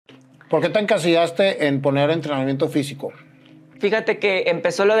¿Por qué te encasillaste en poner entrenamiento físico? Fíjate que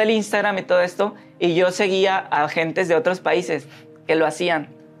empezó lo del Instagram y todo esto, y yo seguía a gentes de otros países que lo hacían.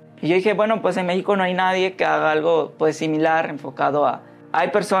 Y yo dije, bueno, pues en México no hay nadie que haga algo pues similar, enfocado a...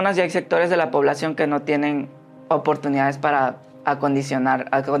 Hay personas y hay sectores de la población que no tienen oportunidades para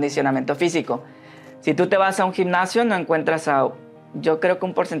acondicionamiento físico. Si tú te vas a un gimnasio, no encuentras yo creo que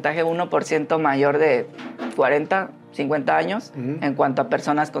un porcentaje 1% mayor de 40, 50 años en cuanto a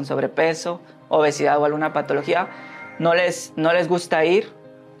personas con sobrepeso, obesidad o alguna patología. No les gusta ir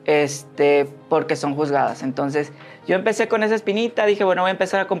porque son juzgadas. Entonces, yo empecé con esa espinita, dije, bueno, voy a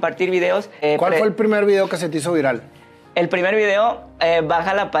empezar a compartir videos. ¿Cuál fue el primer video que se te hizo viral? El primer video,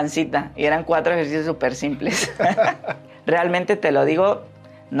 baja la pancita, y eran 4 ejercicios súper simples. Realmente te lo digo,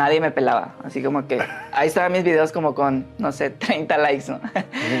 nadie me pelaba. Así como que ahí estaban mis videos como con, no sé, 30 likes, ¿no?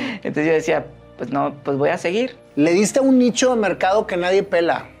 Entonces yo decía, pues no, pues voy a seguir. Le diste a un nicho de mercado que nadie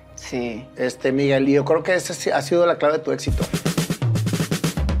pela. Sí. Miguel, y yo creo que esa ha sido la clave de tu éxito.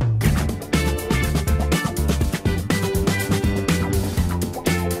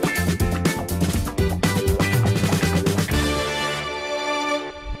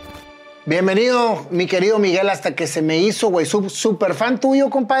 Bienvenido, mi querido Miguel, hasta que se me hizo, güey, súper fan tuyo,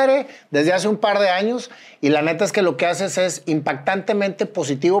 compadre, desde hace un par de años, y la neta es que lo que haces es impactantemente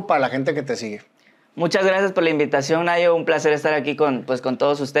positivo para la gente que te sigue. Muchas gracias por la invitación, Nayo. Un placer estar aquí con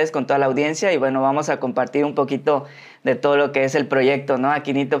todos ustedes, con toda la audiencia. Y bueno, vamos a compartir un poquito de todo lo que es el proyecto, ¿no?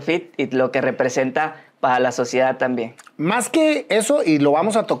 Aquinito Fit, y lo que representa para la sociedad también. Más que eso, y lo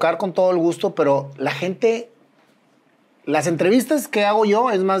vamos a tocar con todo el gusto, pero la gente... Las entrevistas que hago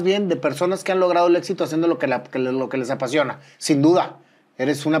yo es más bien de personas que han logrado el éxito haciendo lo que les apasiona. Sin duda,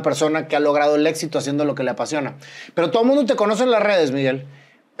 eres una persona que ha logrado el éxito haciendo lo que le apasiona. Pero todo el mundo te conoce en las redes, Miguel.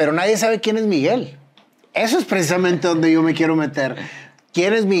 Pero nadie sabe quién es Miguel. Eso es precisamente donde yo me quiero meter.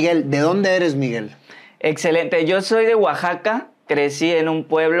 ¿Quién es Miguel? ¿De dónde eres, Miguel? Excelente. Yo soy de Oaxaca. Crecí en un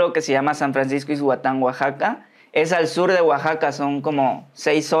pueblo que se llama San Francisco Ixhuatán, Oaxaca. Es al sur de Oaxaca. Son como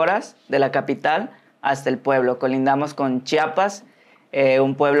 6 horas de la capital hasta el pueblo. Colindamos con Chiapas,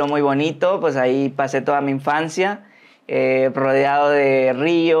 un pueblo muy bonito. Pues ahí pasé toda mi infancia, rodeado de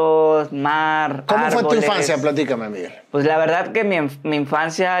ríos, mar, ¿Cómo árboles. fue tu infancia? Platícame, Miguel. Pues la verdad que mi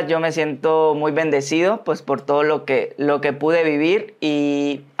infancia yo me siento muy bendecido pues por todo lo que pude vivir,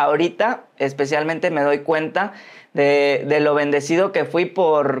 y ahorita especialmente me doy cuenta de lo bendecido que fui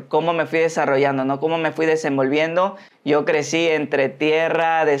por cómo me fui desarrollando, ¿no? Cómo me fui desenvolviendo. Yo crecí entre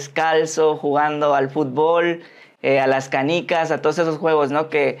tierra, descalzo, jugando al fútbol, a las canicas, a todos esos juegos, ¿no?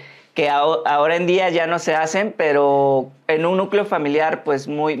 Que ahora en día ya no se hacen, pero en un núcleo familiar pues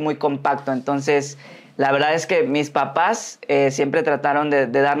muy, muy compacto. Entonces, la verdad es que mis papás siempre trataron de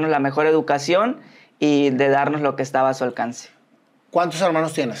darnos la mejor educación y de darnos lo que estaba a su alcance. ¿Cuántos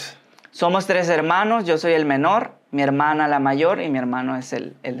hermanos tienes? Somos 3 hermanos, yo soy el menor, mi hermana la mayor y mi hermano es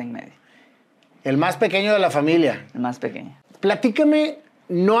el de en medio. El más pequeño de la familia. El más pequeño. Platícame,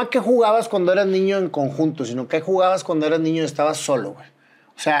 no a qué jugabas cuando eras niño en conjunto, sino qué jugabas cuando eras niño y estabas solo, güey.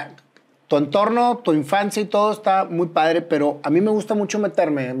 O sea, tu entorno, tu infancia y todo está muy padre, pero a mí me gusta mucho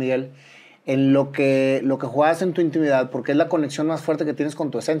meterme, Miguel, en lo que jugabas en tu intimidad, porque es la conexión más fuerte que tienes con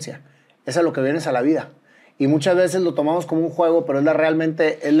tu esencia. Es a lo que vienes a la vida. Y muchas veces lo tomamos como un juego, pero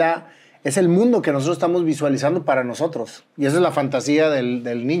es el mundo que nosotros estamos visualizando para nosotros. Y esa es la fantasía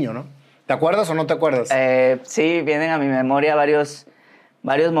del niño, ¿no? ¿Te acuerdas o no te acuerdas? Sí, vienen a mi memoria varios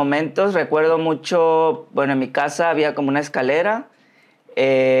momentos. Recuerdo mucho, bueno, en mi casa había como una escalera.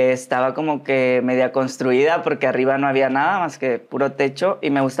 Estaba como que media construida porque arriba no había nada más que puro techo. Y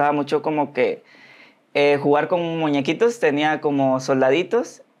me gustaba mucho como que jugar con muñequitos. Tenía como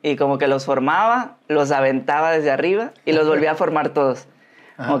soldaditos y como que los formaba, los aventaba desde arriba y los volvía a formar todos.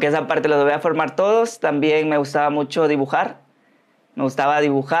 Como que esa parte los volvía a formar todos. También me gustaba mucho dibujar. Me gustaba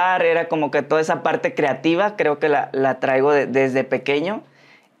dibujar, era como que toda esa parte creativa, creo que la traigo desde pequeño.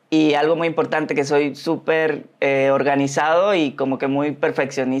 Y algo muy importante, que soy súper organizado y como que muy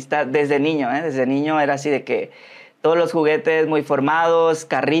perfeccionista desde niño. Desde niño era así de que todos los juguetes muy formados,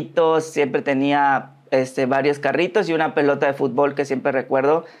 carritos, siempre tenía varios carritos y una pelota de fútbol que siempre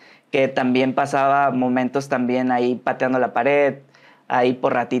recuerdo, que también pasaba momentos también ahí pateando la pared, ahí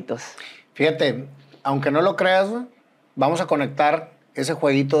por ratitos. Fíjate, aunque no lo creas, güey, vamos a conectar ese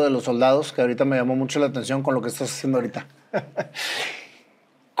jueguito de los soldados que ahorita me llamó mucho la atención con lo que estás haciendo ahorita.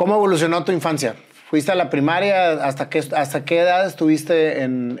 ¿Cómo evolucionó tu infancia? ¿Fuiste a la primaria? ¿Hasta qué edad estuviste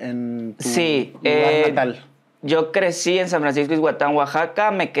en tu lugar natal? Yo crecí en San Francisco Ixhuatán,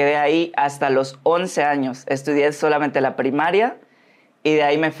 Oaxaca. Me quedé ahí hasta los 11 años. Estudié solamente la primaria y de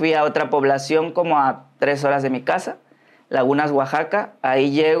ahí me fui a otra población como a 3 horas de mi casa, Lagunas, Oaxaca.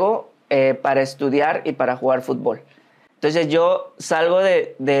 Ahí llego para estudiar y para jugar fútbol. Entonces yo salgo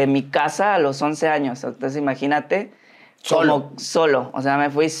de mi casa a los 11 años. Entonces imagínate. Solo. O sea, me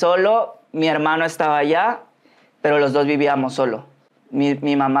fui solo. Mi hermano estaba allá, pero los dos vivíamos solo.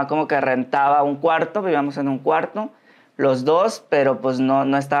 Mi mamá como que rentaba un cuarto, vivíamos en un cuarto, los dos, pero pues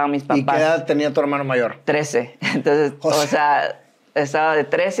no estaban mis papás. ¿Y qué edad tenía tu hermano mayor? 13. Entonces, o sea, estaba de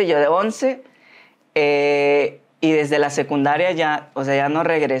 13, yo de 11. Y desde la secundaria ya, o sea, ya no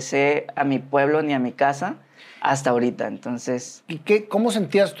regresé a mi pueblo ni a mi casa hasta ahorita, entonces... ¿Y cómo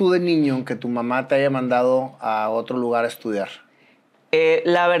sentías tú de niño que tu mamá te haya mandado a otro lugar a estudiar?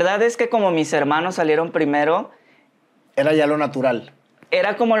 La verdad es que como mis hermanos salieron primero... Era ya lo natural.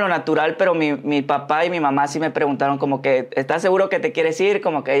 Era como lo natural, pero mi papá y mi mamá sí me preguntaron como que, ¿estás seguro que te quieres ir?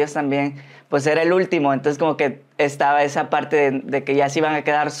 Como que ellos también, pues era el último, entonces como que estaba esa parte de que ya se iban a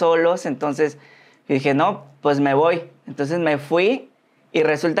quedar solos, entonces dije, no, pues me voy. Entonces me fui y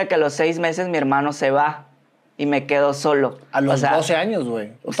resulta que a los 6 meses mi hermano se va. Y me quedo solo. A los 12 años,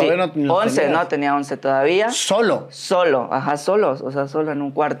 güey. Sí, 11, ¿no? Tenía 11 todavía. ¿Solo? Solo, ajá, solo. O sea, solo en un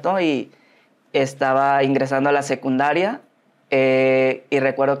cuarto y estaba ingresando a la secundaria. Y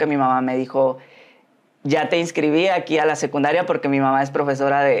recuerdo que mi mamá me dijo, ya te inscribí aquí a la secundaria porque mi mamá es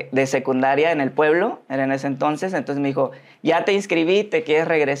profesora de secundaria en el pueblo, era en ese entonces. Entonces me dijo, ya te inscribí, ¿te quieres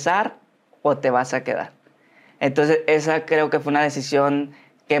regresar o te vas a quedar? Entonces esa creo que fue una decisión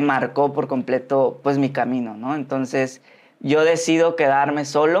que marcó por completo pues mi camino, ¿no? Entonces yo decido quedarme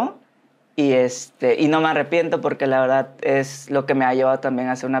solo y no me arrepiento porque la verdad es lo que me ha llevado también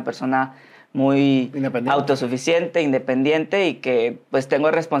a ser una persona muy autosuficiente, independiente y que pues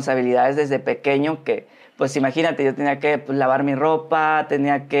tengo responsabilidades desde pequeño que pues imagínate, yo tenía que pues, lavar mi ropa,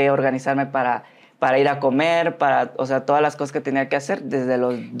 tenía que organizarme para ir a comer, o sea, todas las cosas que tenía que hacer desde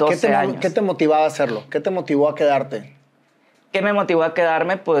los 12 años. ¿Qué te motivaba a hacerlo? ¿Qué te motivó a quedarte? ¿Qué me motivó a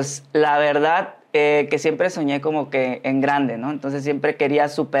quedarme? Pues la verdad que siempre soñé como que en grande, ¿no? Entonces siempre quería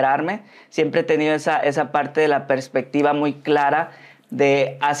superarme, siempre he tenido esa parte de la perspectiva muy clara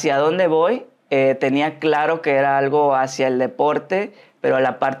de hacia dónde voy. Tenía claro que era algo hacia el deporte, pero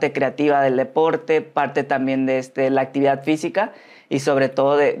la parte creativa del deporte, parte también de la actividad física y sobre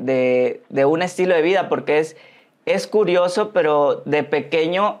todo de un estilo de vida, porque es curioso, pero de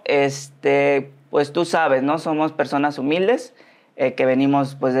pequeño, pues tú sabes, ¿no? Somos personas humildes, que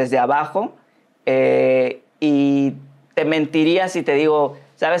venimos pues desde abajo, y te mentiría si te digo,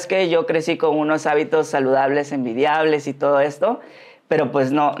 ¿sabes qué? Yo crecí con unos hábitos saludables, envidiables y todo esto, pero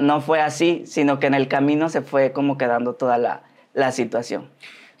pues no fue así, sino que en el camino se fue como quedando toda la situación.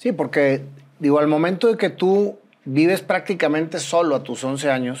 Sí, porque digo, al momento de que tú vives prácticamente solo a tus 11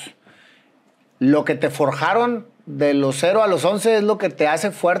 años, lo que te forjaron de los 0 a los 11 es lo que te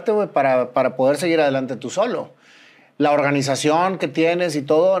hace fuerte, güey, para poder seguir adelante tú solo. La organización que tienes y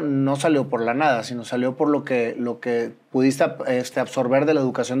todo no salió por la nada, sino salió por lo que pudiste absorber de la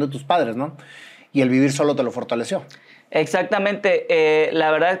educación de tus padres, ¿no? Y el vivir solo te lo fortaleció. Exactamente. La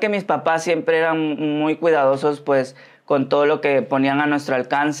verdad es que mis papás siempre eran muy cuidadosos, pues, con todo lo que ponían a nuestro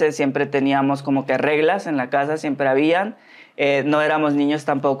alcance. Siempre teníamos como que reglas en la casa, siempre habían. No éramos niños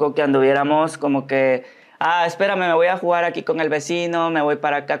tampoco que anduviéramos como que, espérame, me voy a jugar aquí con el vecino, me voy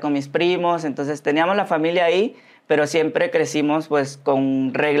para acá con mis primos. Entonces teníamos la familia ahí, pero siempre crecimos pues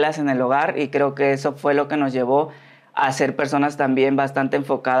con reglas en el hogar y creo que eso fue lo que nos llevó a ser personas también bastante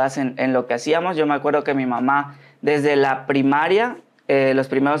enfocadas en lo que hacíamos. Yo me acuerdo que mi mamá desde la primaria, los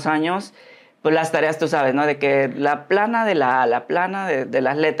primeros años, pues las tareas tú sabes, ¿no? De que la plana de la A, la plana de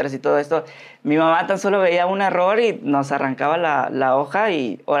las letras y todo esto. Mi mamá tan solo veía un error y nos arrancaba la hoja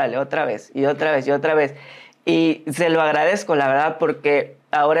y órale, otra vez, y otra vez, y otra vez. Y se lo agradezco, la verdad, porque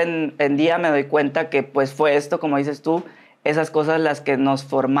ahora en día me doy cuenta que pues fue esto, como dices tú, esas cosas las que nos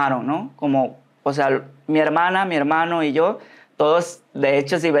formaron, ¿no? Como, o sea, mi hermana, mi hermano y yo, todos, de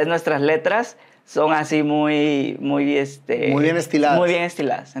hecho, si ves nuestras letras, son así muy bien estiladas. Muy bien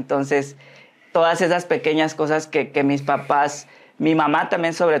estiladas. Entonces, todas esas pequeñas cosas que mis papás, mi mamá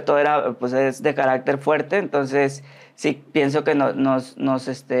también sobre todo es de carácter fuerte, entonces sí pienso que nos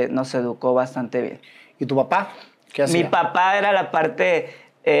educó bastante bien. ¿Y tu papá? ¿Qué hacía? Mi papá era la parte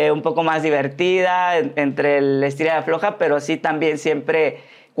un poco más divertida, entre el estira y afloja, pero sí también siempre,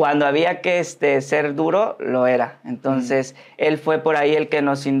 cuando había que ser duro, lo era. Entonces, él fue por ahí el que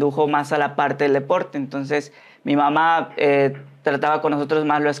nos indujo más a la parte del deporte. Entonces, mi mamá trataba con nosotros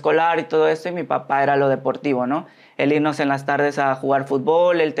más lo escolar y todo esto, y mi papá era lo deportivo, ¿no? Él irnos en las tardes a jugar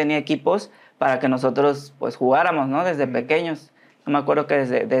fútbol, él tenía equipos para que nosotros, pues, jugáramos, ¿no? Desde pequeños. Yo me acuerdo que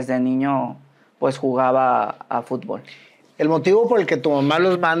desde niño, pues, jugaba a fútbol. El motivo por el que tu mamá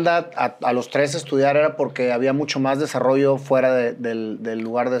los manda a los tres a estudiar era porque había mucho más desarrollo fuera del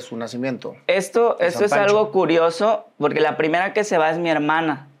lugar de su nacimiento. Esto es algo curioso, porque la primera que se va es mi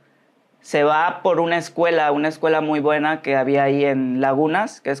hermana. Se va por una escuela muy buena que había ahí en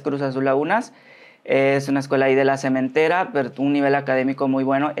Lagunas, que es Cruz Azul Lagunas. Es una escuela ahí de la Cementera, pero un nivel académico muy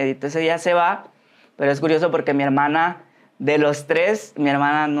bueno. Entonces ella se va, pero es curioso porque mi hermana, de los tres, mi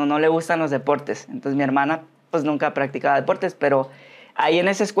hermana no le gustan los deportes. Entonces mi hermana pues nunca practicaba deportes, pero ahí en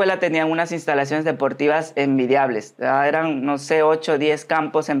esa escuela tenían unas instalaciones deportivas envidiables. Eran, no sé, 8 o 10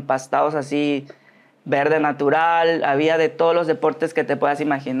 campos empastados así, verde natural, había de todos los deportes que te puedas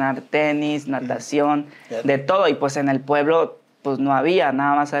imaginar, tenis, natación, de todo. Y pues en el pueblo pues no había,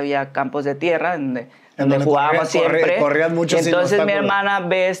 nada más había campos de tierra donde jugábamos siempre. Corrían muchos. Y entonces mi hermana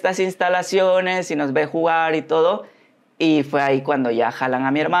ve estas instalaciones y nos ve jugar y todo. Y fue ahí cuando ya jalan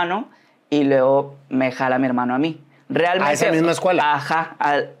a mi hermano y luego me jala mi hermano a mí. Realmente, ¿A esa misma escuela? Ajá,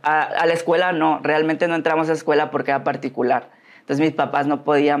 a la escuela no, realmente no entramos a escuela porque era particular. Entonces mis papás no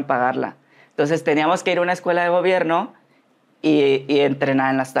podían pagarla. Entonces teníamos que ir a una escuela de gobierno y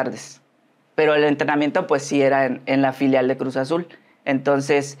entrenar en las tardes. Pero el entrenamiento pues sí era en la filial de Cruz Azul.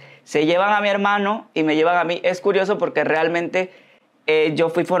 Entonces se llevan a mi hermano y me llevan a mí. Es curioso porque realmente yo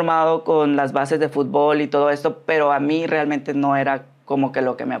fui formado con las bases de fútbol y todo esto, pero a mí realmente no era como que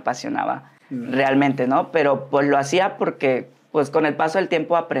lo que me apasionaba realmente, ¿no? Pero pues lo hacía porque pues con el paso del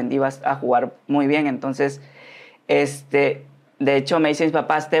tiempo aprendí a jugar muy bien. Entonces, de hecho me dicen mis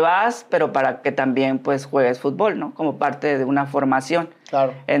papás, te vas, pero para que también pues juegues fútbol, ¿no? Como parte de una formación.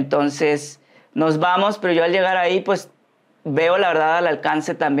 Claro. Entonces nos vamos, pero yo al llegar ahí pues veo la verdad al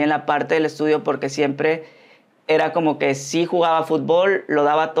alcance también la parte del estudio, porque siempre era como que sí jugaba fútbol, lo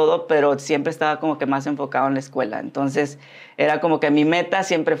daba todo, pero siempre estaba como que más enfocado en la escuela. Entonces era como que mi meta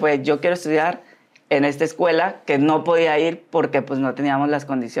siempre fue, yo quiero estudiar en esta escuela, que no podía ir porque pues no teníamos las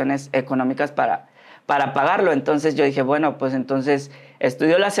condiciones económicas para pagarlo. Entonces yo dije, bueno, pues entonces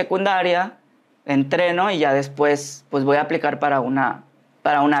estudio la secundaria, entreno y ya después pues voy a aplicar para una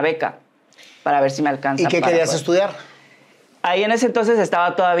beca, para ver si me alcanza. ¿Y qué querías estudiar? Ahí en ese entonces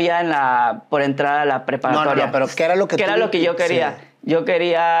estaba todavía por entrar a la preparatoria. No, pero ¿qué era lo que era lo que yo quería? Sí. Yo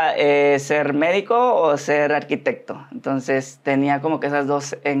quería ser médico o ser arquitecto. Entonces tenía como que esas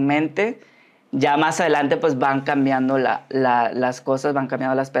dos en mente. Ya más adelante pues van cambiando las cosas, van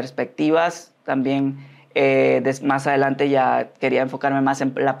cambiando las perspectivas. También más adelante ya quería enfocarme más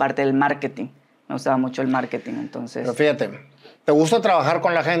en la parte del marketing. Me gustaba mucho el marketing, entonces... Pero fíjate, te gusta trabajar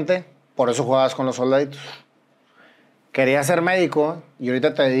con la gente, por eso jugabas con los soldaditos. Querías ser médico y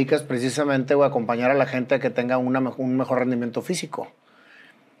ahorita te dedicas precisamente a acompañar a la gente a que tenga un mejor rendimiento físico.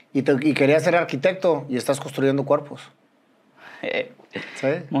 Y querías ser arquitecto y estás construyendo cuerpos. ¿Sí?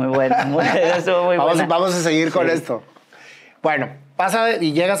 Muy bueno, estuvo muy bueno. Vamos a seguir con esto. Bueno, pasa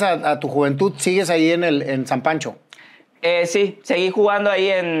y llegas a tu juventud, sigues ahí en San Pancho. Sí, seguí jugando ahí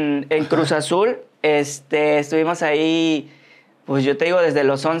en Cruz Azul. Estuvimos ahí... Pues yo te digo, desde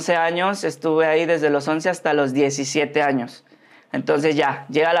los 11 años, estuve ahí desde los 11 hasta los 17 años. Entonces ya,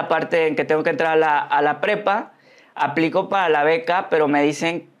 llega la parte en que tengo que entrar a la prepa, aplico para la beca, pero me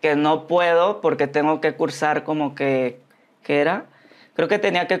dicen que no puedo porque tengo que cursar como que, ¿qué era? Creo que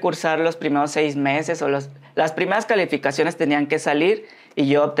tenía que cursar los primeros 6 meses o las primeras calificaciones tenían que salir y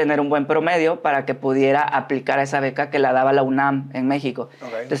yo obtener un buen promedio para que pudiera aplicar a esa beca que la daba la UNAM en México.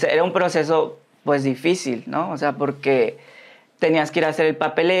 Okay. Entonces era un proceso pues difícil, ¿no? O sea, porque... tenías que ir a hacer el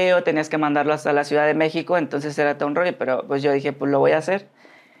papeleo, tenías que mandarlo hasta la Ciudad de México, entonces era todo un rollo, pero pues yo dije, pues lo voy a hacer.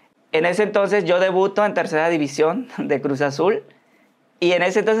 En ese entonces yo debuto en tercera división de Cruz Azul y en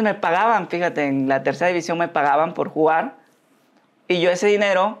ese entonces me pagaban, fíjate, en la tercera división me pagaban por jugar y yo ese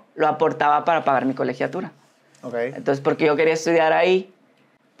dinero lo aportaba para pagar mi colegiatura. Okay. Entonces, porque yo quería estudiar ahí,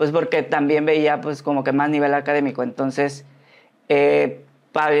 pues porque también veía pues como que más nivel académico, entonces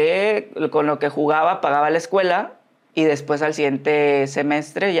pagué con lo que jugaba, pagaba la escuela. Y después al siguiente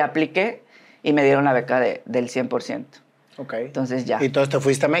semestre ya apliqué y me dieron la beca del 100%. Ok. Entonces ya. ¿Y entonces te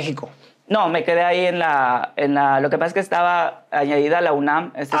fuiste a México? No, me quedé ahí en la... Lo que pasa es que estaba añadida a la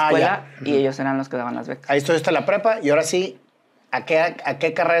UNAM, esta escuela, y ellos eran los que daban las becas. Ahí estuviste la prepa y ahora sí, ¿a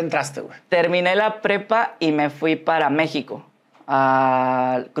qué carrera entraste, güey? Terminé la prepa y me fui para México.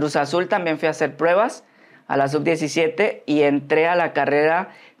 A Cruz Azul también fui a hacer pruebas, a la sub-17, y entré a la carrera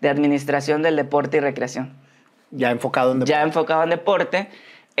de Administración del Deporte y Recreación. Ya enfocado en deporte. Ya enfocado en deporte.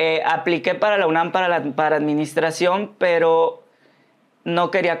 Apliqué para la UNAM para administración, pero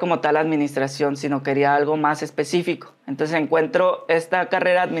no quería como tal administración, sino quería algo más específico. Entonces encuentro esta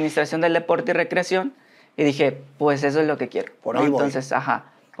carrera, Administración del Deporte y Recreación, y dije, pues eso es lo que quiero. Por ahí voy. Entonces,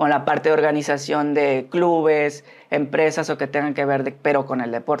 con la parte de organización de clubes, empresas o que tengan que ver, pero con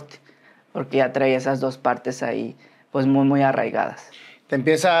el deporte, porque ya traía esas dos partes ahí, pues muy, muy arraigadas. ¿Te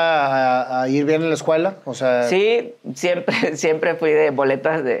empieza a ir bien en la escuela? O sea... Sí, siempre fui de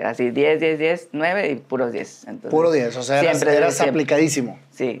boletas de así 10, 9 y puros 10. Entonces, puro 10, o sea, eras aplicadísimo.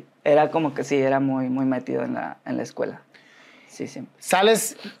 Sí, era como que sí, era muy, muy metido en la escuela. Sí, siempre.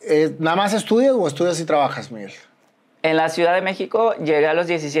 ¿Sales, nada más estudias o estudias y trabajas, Miguel? En la Ciudad de México llegué a los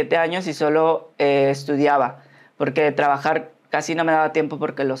 17 años y solo estudiaba, porque trabajar casi no me daba tiempo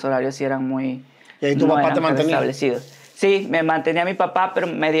porque los horarios sí eran muy... ¿Y ahí tu papá te mantenía? Establecidos. Sí, me mantenía mi papá, pero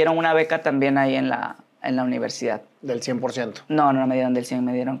me dieron una beca también ahí en la universidad. ¿Del 100%? No me dieron del 100,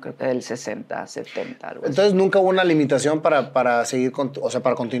 me dieron creo que del 60, 70, algo así. Entonces, ¿nunca hubo una limitación para seguir, o sea,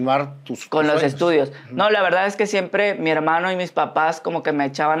 para continuar tus con los sueños? Estudios? No, la verdad es que siempre mi hermano y mis papás como que me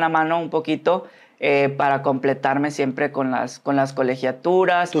echaban la mano un poquito para completarme siempre con las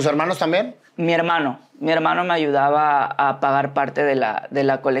colegiaturas. ¿Tus hermanos también? Mi hermano me ayudaba a pagar parte de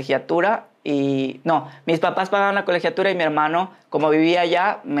la colegiatura. Y no, mis papás pagaban la colegiatura y mi hermano, como vivía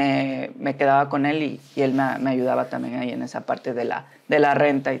allá, me quedaba con él y él me ayudaba también ahí en esa parte de la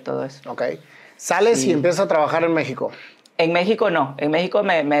renta y todo eso. Ok. ¿Sales y empiezas a trabajar en México? En México no. En México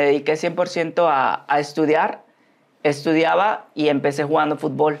me dediqué 100% a estudiar. Estudiaba y empecé jugando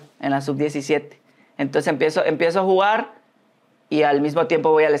fútbol en la sub-17. Entonces empiezo a jugar y al mismo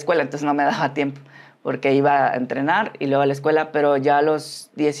tiempo voy a la escuela, entonces no me daba tiempo, porque iba a entrenar y luego a la escuela, pero ya a los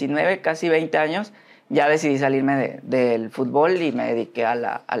 19, casi 20 años, ya decidí salirme del fútbol y me dediqué a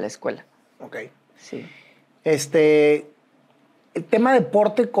la escuela. Ok. Sí. El tema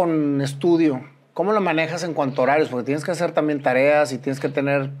deporte con estudio, ¿cómo lo manejas en cuanto a horarios? Porque tienes que hacer también tareas y tienes que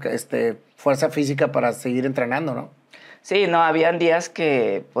tener fuerza física para seguir entrenando, ¿no? Sí, no, habían días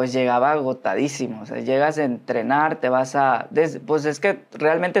que pues llegaba agotadísimo. O sea, llegas a entrenar, te vas a... Pues es que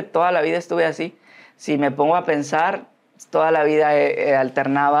realmente toda la vida estuve así. Si me pongo a pensar, toda la vida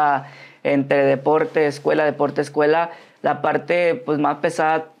alternaba entre deporte, escuela. La parte pues, más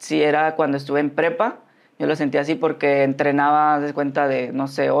pesada sí era cuando estuve en prepa. Yo lo sentía así porque entrenaba, de cuenta, de, no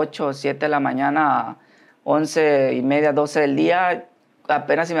sé, 8 o 7 de la mañana a 11 y media, 12 del día.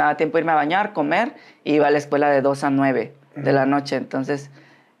 Apenas si me daba tiempo irme a bañar, comer, y iba a la escuela de 2 a 9 de la noche. Entonces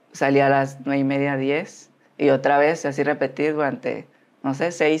salía a las 9 y media, 10, y otra vez así repetir durante, no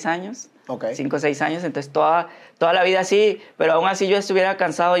sé, 6 años. Okay. 5 o 6 años, entonces toda la vida así, pero aún así yo estuviera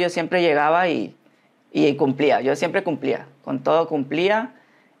cansado, yo siempre llegaba y cumplía, yo siempre cumplía, con todo cumplía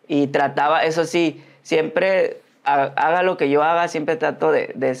y trataba, eso sí, siempre haga lo que yo haga, siempre trato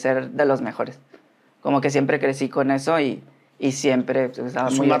de ser de los mejores, como que siempre crecí con eso y siempre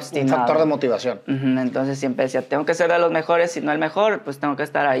estaba muy obstinado. Un factor de motivación. Entonces siempre decía, tengo que ser de los mejores, si no el mejor, pues tengo que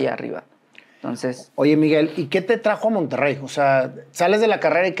estar ahí arriba. Entonces... Oye, Miguel, ¿y qué te trajo a Monterrey? O sea, sales de la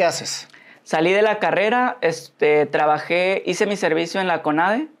carrera y ¿qué haces? Salí de la carrera, trabajé, hice mi servicio en la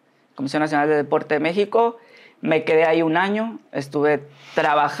CONADE, Comisión Nacional de Deporte de México. Me quedé ahí 1 año, estuve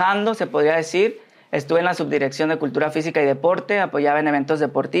trabajando, se podría decir. Estuve en la Subdirección de Cultura Física y Deporte, apoyaba en eventos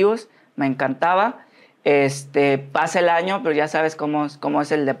deportivos, me encantaba. Pasa el año, pero ya sabes cómo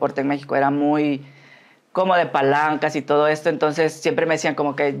es el deporte en México. Era muy como de palancas y todo esto, entonces siempre me decían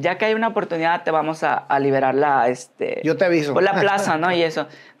como que ya que hay una oportunidad te vamos a liberar yo te aviso. Por la plaza, ¿no? Y eso.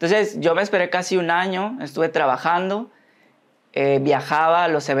 Entonces yo me esperé casi 1 año, estuve trabajando, viajaba a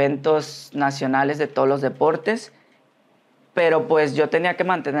los eventos nacionales de todos los deportes, pero pues yo tenía que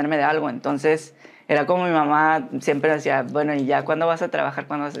mantenerme de algo, entonces era como mi mamá siempre decía, bueno, ¿y ya cuándo vas a trabajar?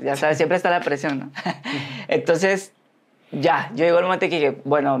 Ya sabes, siempre está la presión, ¿no? Entonces... Ya, yo llegó el momento que dije,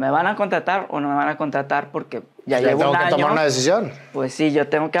 bueno, ¿me van a contratar o no me van a contratar? Porque ya llevo 1 año. Tengo que tomar una decisión. Pues sí, yo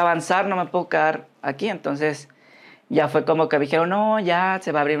tengo que avanzar, no me puedo quedar aquí. Entonces, ya fue como que me dijeron, no, ya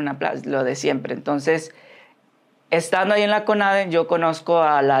se va a abrir una plaza, lo de siempre. Entonces, estando ahí en la CONADE, yo conozco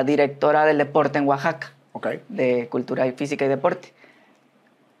a la directora del deporte en Oaxaca. Okay. De Cultura Física y Deporte.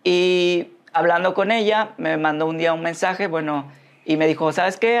 Y hablando con ella, me mandó un día un mensaje, y me dijo,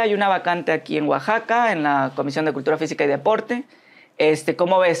 ¿sabes qué? Hay una vacante aquí en Oaxaca, en la Comisión de Cultura Física y Deporte.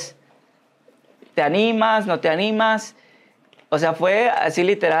 ¿Cómo ves? ¿Te animas? ¿No te animas? O sea, fue así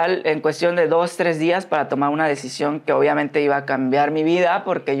literal en cuestión de 2, 3 días para tomar una decisión que obviamente iba a cambiar mi vida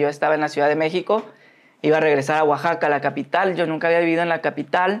porque yo estaba en la Ciudad de México, iba a regresar a Oaxaca, la capital. Yo nunca había vivido en la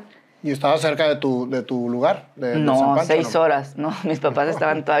capital. ¿Y estabas cerca de tu lugar? No, San Pancho, 6 horas. No, mis papás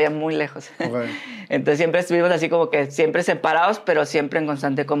estaban todavía muy lejos. Okay. Entonces siempre estuvimos así como que siempre separados, pero siempre en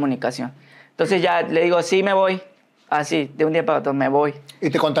constante comunicación. Entonces ya le digo, sí, me voy. Así, de un día para otro, me voy.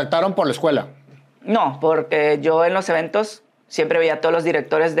 ¿Y te contactaron por la escuela? No, porque yo en los eventos siempre veía a todos los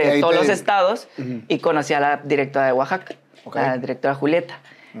directores de todos los estados y conocía a la directora de Oaxaca, la directora Julieta.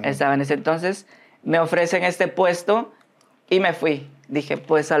 estaba en ese entonces. Me ofrecen este puesto y me fui. Dije,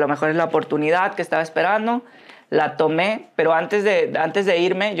 pues a lo mejor es la oportunidad que estaba esperando. La tomé, pero antes de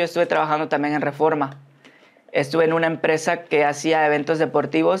irme, yo estuve trabajando también en Reforma. Estuve en una empresa que hacía eventos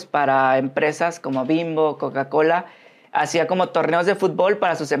deportivos para empresas como Bimbo, Coca-Cola. Hacía como torneos de fútbol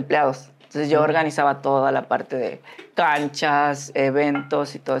para sus empleados. Entonces yo organizaba toda la parte de canchas,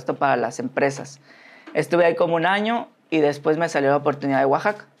 eventos y todo esto para las empresas. Estuve ahí como un año y después me salió la oportunidad de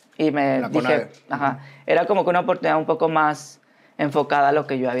Oaxaca. Y me dije, era como que una oportunidad un poco más enfocada a lo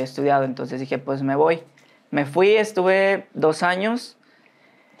que yo había estudiado. Entonces dije, pues me voy. Me fui, estuve 2 años.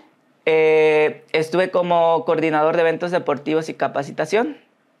 Estuve como coordinador de eventos deportivos y capacitación.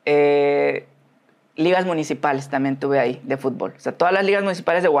 Ligas municipales también tuve ahí de fútbol. O sea, todas las ligas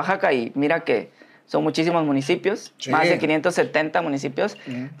municipales de Oaxaca, y mira que son muchísimos municipios, más de 570 municipios.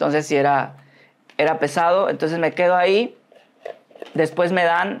 Entonces sí era pesado. Entonces me quedo ahí. Después me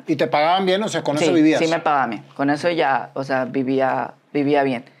dan... ¿Y te pagaban bien? O sea, ¿con eso vivías? Sí, me pagaban bien. Con eso ya, o sea, vivía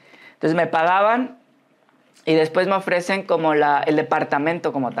bien. Entonces me pagaban y después me ofrecen como el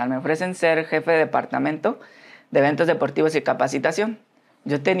departamento como tal. Me ofrecen ser jefe de departamento de eventos deportivos y capacitación.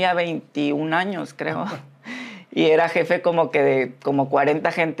 Yo tenía 21 años, creo. Y era jefe como que de como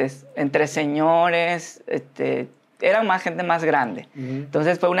 40 gentes, entre señores, era más gente más grande.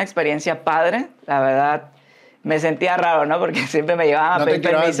 Entonces fue una experiencia padre, la verdad. Me sentía raro, ¿no? Porque siempre me llevaban a pedir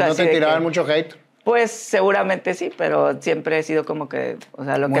permiso. ¿No te tiraban mucho hate? Pues seguramente sí, pero siempre he sido como que, o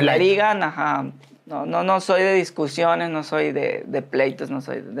sea, lo muy que light. me digan, ajá. No soy de discusiones, no soy de pleitos, no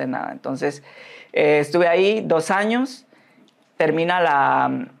soy de nada. Entonces, estuve ahí 2 años, termina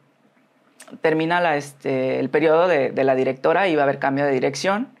el periodo de la directora, iba a haber cambio de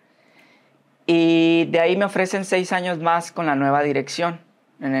dirección. Y de ahí me ofrecen 6 años más con la nueva dirección,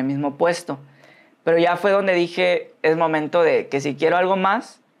 en el mismo puesto. Pero ya fue donde dije, es momento de que si quiero algo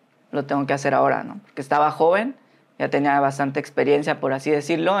más, lo tengo que hacer ahora, ¿no? Porque estaba joven, ya tenía bastante experiencia, por así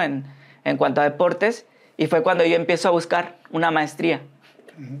decirlo, en cuanto a deportes. Y fue cuando yo empiezo a buscar una maestría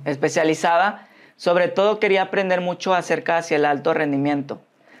especializada. Sobre todo quería aprender mucho acerca hacia el alto rendimiento,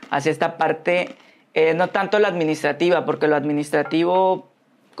 hacia esta parte, no tanto la administrativa, porque lo administrativo,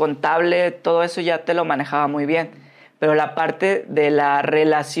 contable, todo eso ya te lo manejaba muy bien. Pero la parte de la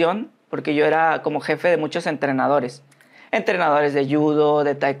relación, porque yo era como jefe de muchos entrenadores de judo,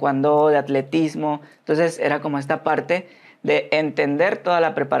 de taekwondo, de atletismo. Entonces era como esta parte de entender toda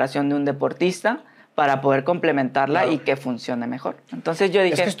la preparación de un deportista para poder complementarla y que funcione mejor. Entonces yo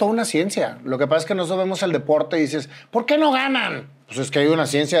dije... Es que es toda una ciencia. Lo que pasa es que nosotros vemos el deporte y dices, ¿por qué no ganan? Pues es que hay una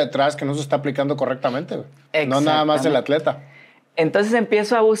ciencia detrás que no se está aplicando correctamente. No nada más el atleta. Entonces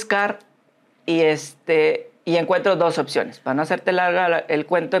empiezo a buscar y encuentro 2 opciones. Para no hacerte larga el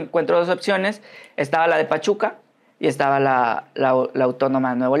cuento, encuentro 2 opciones. Estaba la de Pachuca y estaba la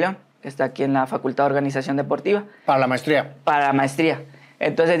Autónoma de Nuevo León, que está aquí en la Facultad de Organización Deportiva. Para la maestría. Para la maestría.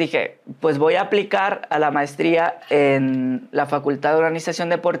 Entonces dije, pues voy a aplicar a la maestría en la Facultad de Organización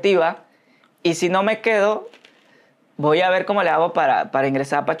Deportiva y si no me quedo, voy a ver cómo le hago para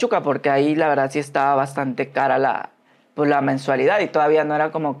ingresar a Pachuca, porque ahí la verdad sí estaba bastante cara la mensualidad y todavía no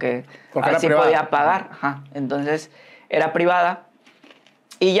era como que así podía pagar. Ajá. Entonces era privada.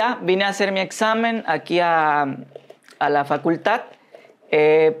 Y ya vine a hacer mi examen aquí a la facultad.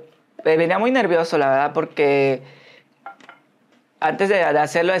 Venía muy nervioso, la verdad, porque antes de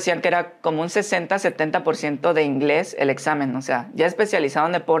hacerlo decían que era como un 60-70% de inglés el examen. O sea, ya especializado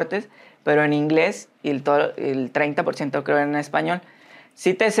en deportes, pero en inglés y el 30% creo en español.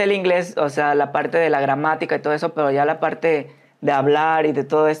 Sí te sé el inglés, o sea, la parte de la gramática y todo eso, pero ya la parte de hablar y de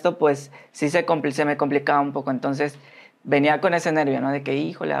todo esto, pues sí se me complicaba un poco. Entonces venía con ese nervio, ¿no? De que,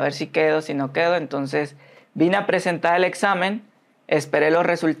 híjole, a ver si quedo, si no quedo. Entonces vine a presentar el examen, esperé los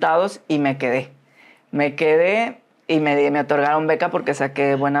resultados y me quedé. Y me otorgaron beca porque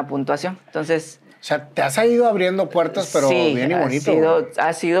saqué buena puntuación. Entonces... O sea, te has ido abriendo puertas, pero sí, bien y bonito.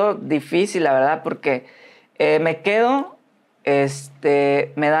 Ha sido difícil, la verdad, porque me quedo,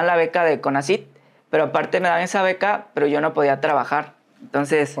 me dan la beca de CONACYT, pero aparte me dan esa beca, pero yo no podía trabajar.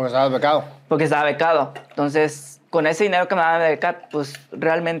 Entonces... Porque estabas becado. Porque estaba becado. Entonces, con ese dinero que me daban de beca, pues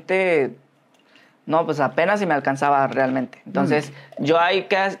realmente... No, pues apenas si me alcanzaba realmente. Entonces, yo ahí,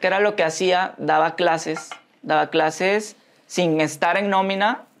 ¿qué era lo que hacía? Daba clases sin estar en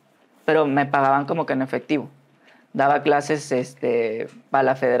nómina, pero me pagaban como que en efectivo. Daba clases para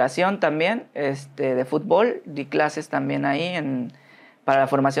la federación también, de fútbol. Di clases también ahí para la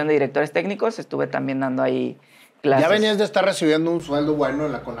formación de directores técnicos. Estuve también dando ahí clases. ¿Ya venías de estar recibiendo un sueldo bueno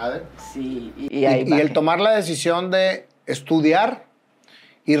en la CONADE? Sí. Y el tomar la decisión de estudiar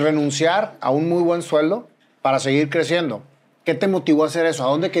y renunciar a un muy buen sueldo para seguir creciendo. ¿Qué te motivó a hacer eso? ¿A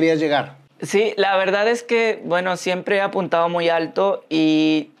dónde querías llegar? Sí, la verdad es que, bueno, siempre he apuntado muy alto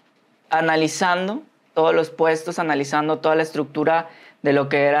y analizando todos los puestos, analizando toda la estructura de lo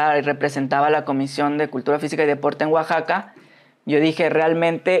que era y representaba la Comisión de Cultura Física y Deporte en Oaxaca, yo dije,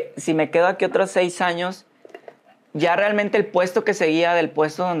 realmente, si me quedo aquí otros 6 años, ya realmente el puesto que seguía del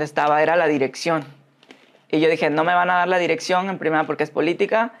puesto donde estaba era la dirección. Y yo dije, no me van a dar la dirección, en primera porque es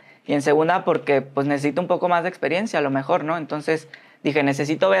política, y en segunda porque pues necesito un poco más de experiencia, a lo mejor, ¿no? Entonces dije,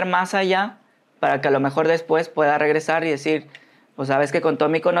 necesito ver más allá para que a lo mejor después pueda regresar y decir, pues sabes que con todo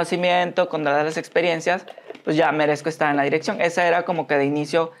mi conocimiento, con todas las experiencias, pues ya merezco estar en la dirección. Esa era como que de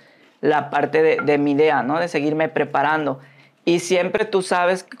inicio la parte de mi idea, ¿no? De seguirme preparando. Y siempre tú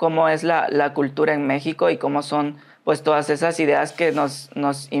sabes cómo es la cultura en México y cómo son pues todas esas ideas que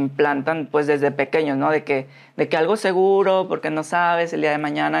nos implantan pues desde pequeños, ¿no? De que algo seguro, porque no sabes el día de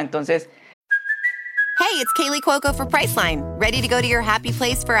mañana. Entonces, Hey, it's Kaylee Cuoco for Priceline. Ready to go to your happy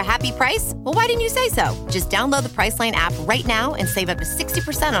place for a happy price? Well, why didn't you say so? Just download the Priceline app right now and save up to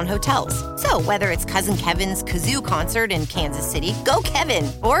 60% on hotels. So whether it's Cousin Kevin's Kazoo Concert in Kansas City, go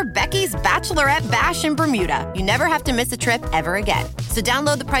Kevin, or Becky's Bachelorette Bash in Bermuda, you never have to miss a trip ever again. So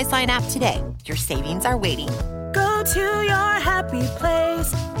download the Priceline app today. Your savings are waiting. Go to your happy place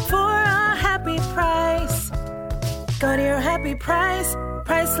for a happy price. Go to your happy price,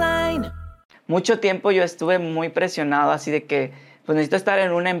 Priceline. mucho tiempo yo estuve muy presionado, así de que pues necesito estar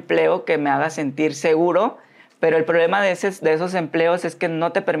en un empleo que me haga sentir seguro, pero el problema de esos empleos es que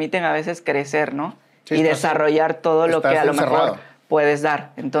no te permiten a veces crecer, ¿no? Sí, y desarrollar todo lo que a lo mejor puedes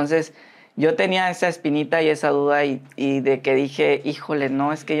dar. Entonces, yo tenía esa espinita y esa duda y de que dije, híjole,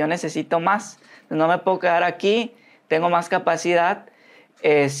 no, es que yo necesito más. No me puedo quedar aquí, tengo más capacidad.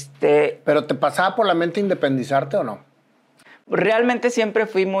 ¿Pero te pasaba por la mente independizarte o no? Realmente siempre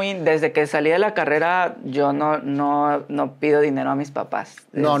fui desde que salí de la carrera, yo no pido dinero a mis papás.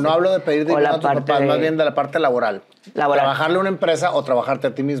 No hablo de pedir dinero a tus papás, más bien de la parte laboral. ¿Trabajarle a una empresa o trabajarte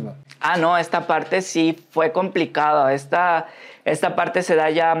a ti mismo? Ah, no, esta parte sí fue complicada. Esta parte se da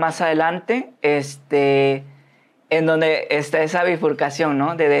ya más adelante, en donde está esa bifurcación,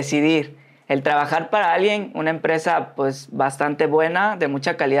 ¿no? De decidir el trabajar para alguien, una empresa pues bastante buena, de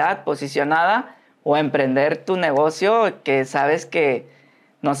mucha calidad, posicionada, o emprender tu negocio que sabes que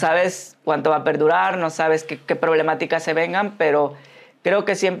no sabes cuánto va a perdurar, no sabes qué problemáticas se vengan, pero creo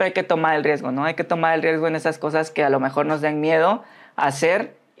que siempre hay que tomar el riesgo, ¿no? Hay que tomar el riesgo en esas cosas que a lo mejor nos den miedo a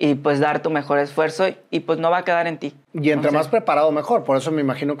hacer y pues dar tu mejor esfuerzo y pues no va a quedar en ti. Y entre más preparado, mejor. Por eso me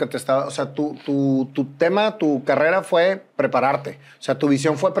imagino que o sea, tu carrera fue prepararte. O sea, tu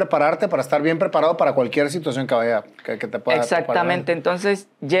visión fue prepararte para estar bien preparado para cualquier situación que te pueda... Exactamente. Entonces,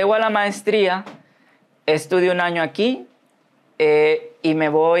 llego a la maestría, estudio un año aquí y me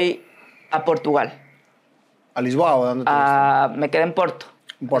voy a Portugal. ¿A Lisboa o dónde te me quedé en Porto.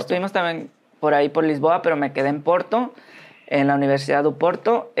 Estuvimos también por ahí por Lisboa, pero me quedé en Porto, en la Universidad de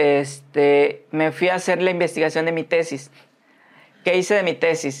Porto. Me fui a hacer la investigación de mi tesis. ¿Qué hice de mi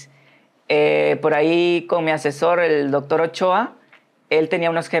tesis? Por ahí con mi asesor, el doctor Ochoa, él tenía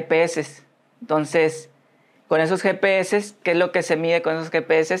unos GPS. Entonces, con esos GPS, ¿qué es lo que se mide con esos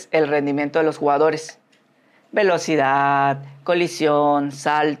GPS? El rendimiento de los jugadores. Velocidad, colisión,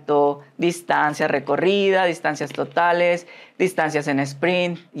 salto, distancia recorrida, distancias totales, distancias en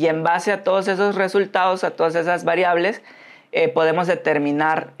sprint. Y en base a todos esos resultados, a todas esas variables, podemos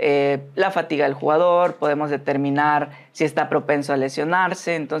determinar la fatiga del jugador, podemos determinar si está propenso a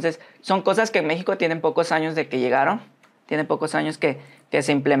lesionarse. Entonces, son cosas que en México tienen pocos años de que llegaron. Tiene pocos años que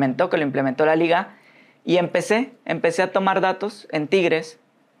se implementó, que lo implementó la liga. Y empecé a tomar datos en Tigres.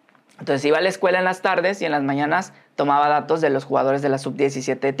 Entonces iba a la escuela en las tardes y en las mañanas tomaba datos de los jugadores de la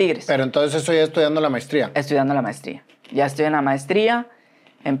sub-17 de Tigres. Pero entonces eso ya estudiando la maestría. Estudiando la maestría. Ya estoy en la maestría,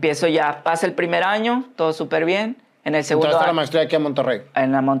 pasa el primer año, todo súper bien. En el segundo ¿Entraste a la maestría aquí en Monterrey?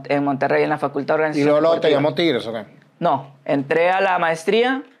 En Monterrey, en la Facultad de Organización. ¿Y luego te llamó Tigres o qué? No, entré a la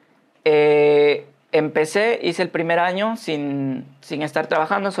maestría, hice el primer año sin estar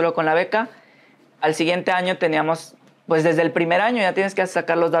trabajando, solo con la beca. Al siguiente año teníamos... Pues desde el primer año ya tienes que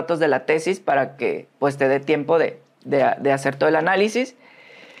sacar los datos de la tesis para que pues, te dé tiempo de hacer todo el análisis.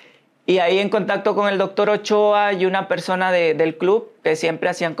 Y ahí en contacto con el doctor Ochoa y una persona del club que siempre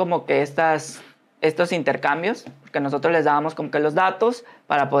hacían como que estos intercambios, porque nosotros les dábamos como que los datos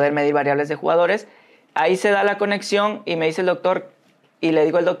para poder medir variables de jugadores. Ahí se da la conexión y me dice el doctor, y le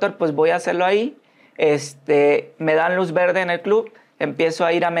digo al doctor, pues voy a hacerlo ahí. Me dan luz verde en el club, empiezo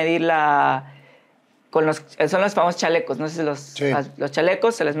a ir a medir son los famosos chalecos, no sé si los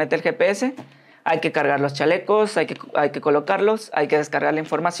chalecos, se les mete el GPS, hay que cargar los chalecos, hay que colocarlos, hay que descargar la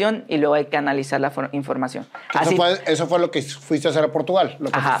información y luego hay que analizar la información. Eso fue lo que fuiste a hacer a Portugal,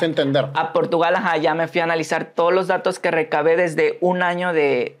 lo que fuiste a entender. A Portugal, ya me fui a analizar todos los datos que recabé desde un año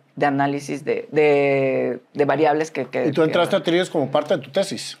de análisis de variables que... ¿Y tú entraste a Trillos como parte de tu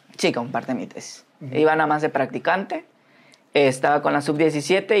tesis? Sí, como parte de mi tesis. Iba nada más de practicante, estaba con la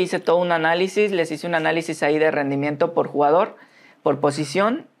sub-17, hice todo un análisis, les hice un análisis ahí de rendimiento por jugador, por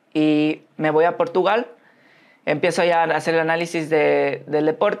posición, y me voy a Portugal, empiezo ya a hacer el análisis del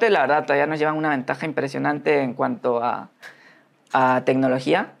deporte. La verdad, todavía nos llevan una ventaja impresionante en cuanto a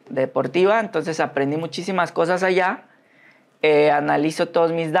tecnología deportiva, entonces aprendí muchísimas cosas allá, analizo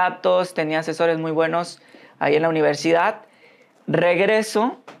todos mis datos, tenía asesores muy buenos ahí en la universidad,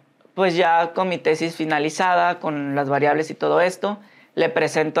 regreso, pues ya con mi tesis finalizada, con las variables y todo esto, le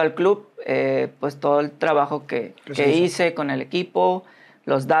presento al club pues todo el trabajo que hice con el equipo,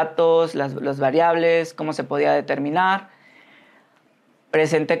 los datos, las variables, cómo se podía determinar.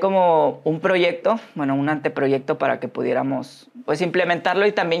 Presenté como un proyecto, un anteproyecto para que pudiéramos pues implementarlo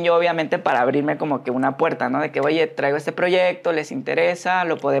y también yo obviamente para abrirme como que una puerta, ¿no? De que, oye, traigo este proyecto, les interesa,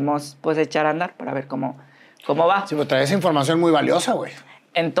 lo podemos pues echar a andar para ver cómo va. Sí, pues traes información muy valiosa, güey.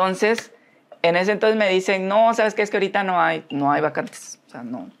 Entonces, en ese entonces me dicen, no, ¿sabes qué? Es que ahorita no hay vacantes. O sea,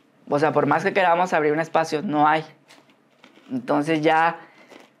 no. O sea, por más que queramos abrir un espacio, no hay. Entonces ya,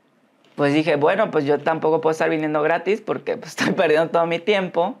 pues dije, bueno, pues yo tampoco puedo estar viniendo gratis porque pues, estoy perdiendo todo mi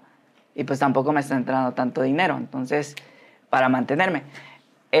tiempo y pues tampoco me está entrando tanto dinero. Entonces, para mantenerme.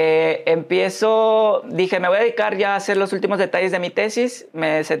 Dije, me voy a dedicar ya a hacer los últimos detalles de mi tesis.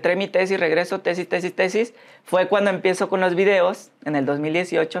 Me centré en mi tesis, regreso, tesis. Fue cuando empiezo con los videos, en el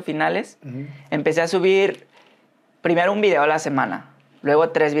 2018, finales. Empecé a subir primero un video a la semana, luego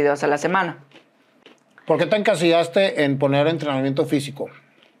 3 videos a la semana. ¿Por qué te encasillaste en poner entrenamiento físico?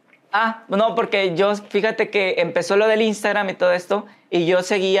 No, porque fíjate que empezó lo del Instagram y todo esto, y yo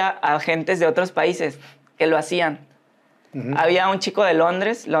seguía a gentes de otros países que lo hacían. Había un chico de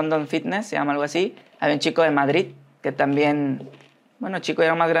Londres, London Fitness, se llama algo así. Había un chico de Madrid, que también, chicos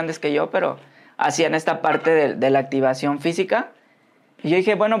eran más grandes que yo, pero hacían esta parte de la activación física. Y yo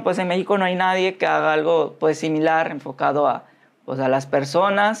dije, pues en México no hay nadie que haga algo pues similar, enfocado a las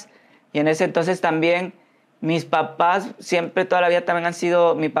personas. Y en ese entonces también mis papás siempre, toda la vida también han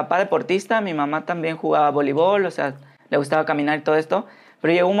sido, mi papá deportista, mi mamá también jugaba voleibol, o sea, le gustaba caminar y todo esto.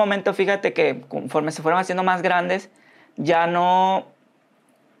 Pero llegó un momento, fíjate, que conforme se fueron haciendo más grandes, ya no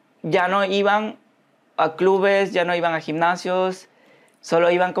iban a clubes, ya no iban a gimnasios, solo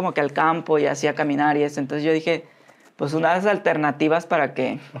iban como que al campo y así a caminar y eso. Entonces yo dije, pues unas alternativas para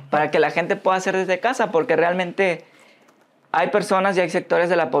que la gente pueda hacer desde casa, porque realmente hay personas y hay sectores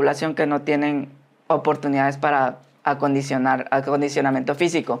de la población que no tienen oportunidades para acondicionamiento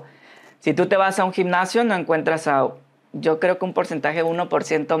físico. Si tú te vas a un gimnasio, no encuentras yo creo que un porcentaje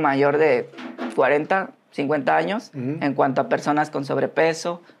 1% mayor de 40, 50 años en cuanto a personas con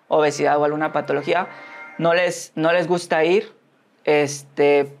sobrepeso, obesidad o alguna patología. No les gusta ir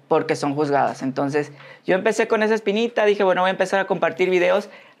porque son juzgadas. Entonces, yo empecé con esa espinita, dije, voy a empezar a compartir videos.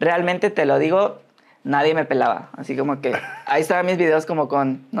 Realmente, te lo digo, nadie me pelaba. Así como que ahí estaban mis videos como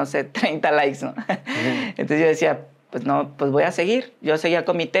con, 30 likes, ¿no? Entonces yo decía, pues voy a seguir. Yo seguía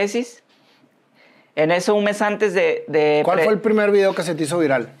con mi tesis. En eso, un mes antes de ¿Cuál fue el primer video que se te hizo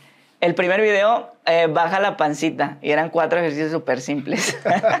viral? El primer video, baja la pancita. Y eran 4 ejercicios súper simples.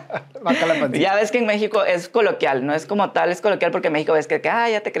 Baja la pancita. Ya ves que en México es coloquial, no es como tal, es coloquial porque en México ves que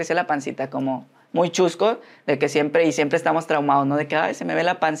ya te creció la pancita, como muy chusco, de que siempre estamos traumados, ¿no? De que, se me ve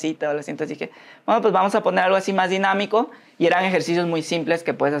la pancita o lo siento. Así que, pues vamos a poner algo así más dinámico. Y eran ejercicios muy simples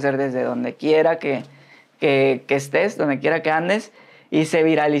que puedes hacer desde donde quiera que estés, donde quiera que andes. Y se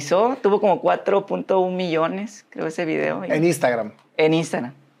viralizó, tuvo como 4.1 millones, creo, ese video. En Instagram. En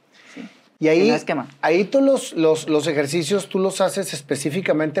Instagram. Y ahí tú los ejercicios, ¿tú los haces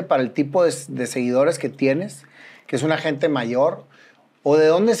específicamente para el tipo de seguidores que tienes? ¿Que es una gente mayor? ¿O de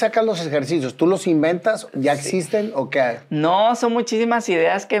dónde sacas los ejercicios? ¿Tú los inventas? ¿Ya existen o qué? No, son muchísimas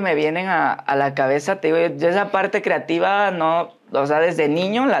ideas que me vienen a la cabeza. Te digo, yo esa parte creativa, desde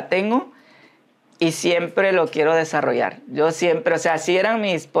niño la tengo y siempre lo quiero desarrollar. Yo siempre, si eran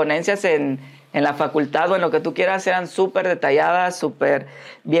mis ponencias en la facultad o en lo que tú quieras, eran súper detalladas, súper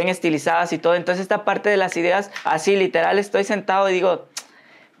bien estilizadas y todo. Entonces, esta parte de las ideas, así literal, estoy sentado y digo,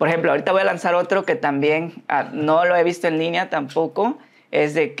 por ejemplo, ahorita voy a lanzar otro que también no lo he visto en línea tampoco,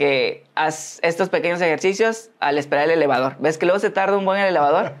 es de que haz estos pequeños ejercicios al esperar el elevador. ¿Ves que luego se tarda un buen el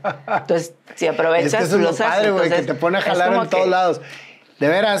elevador? Entonces, si aprovechas, es que eso es lo padre, güey, que te pone a jalar en todos lados. De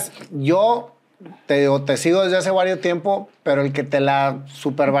veras, yo te sigo desde hace varios tiempo, pero el que te la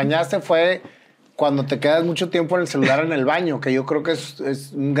super bañaste fue cuando te quedas mucho tiempo en el celular en el baño, que yo creo que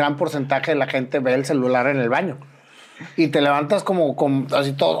es un gran porcentaje de la gente ve el celular en el baño. Y te levantas como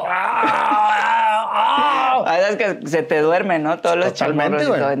así todo. Es que se te duerme, ¿no? Todos los Totalmente,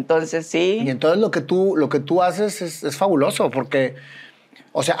 chamorros y todo. Entonces, sí. Y entonces lo que tú haces es fabuloso, porque,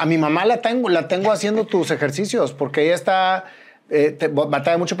 o sea, a mi mamá la tengo haciendo tus ejercicios, porque ella está,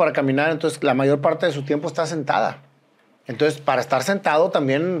 batalla mucho para caminar, entonces la mayor parte de su tiempo está sentada. Entonces, para estar sentado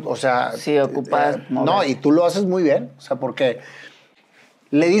también, o sea... Sí, ocupas no, y tú lo haces muy bien, o sea, porque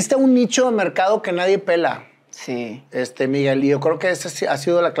le diste un nicho de mercado que nadie pela. Sí. Miguel, y yo creo que esa ha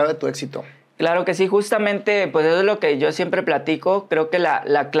sido la clave de tu éxito. Claro que sí, justamente, pues eso es lo que yo siempre platico. Creo que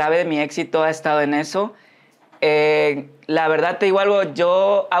la clave de mi éxito ha estado en eso. La verdad, te digo algo,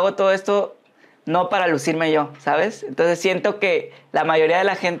 yo hago todo esto no para lucirme yo, ¿sabes? Entonces siento que la mayoría de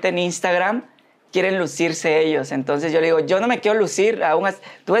la gente en Instagram quieren lucirse ellos. Entonces yo le digo, yo no me quiero lucir.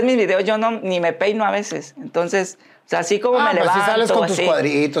 Tú ves mis videos, yo ni me peino a veces. Entonces... O sea, así como me levanto, pues sí sales con así. tus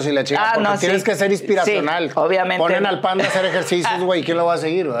cuadritos y la chica, porque tienes que ser inspiracional. Sí, obviamente. Ponen al Panda a hacer ejercicios, güey, ¿quién lo va a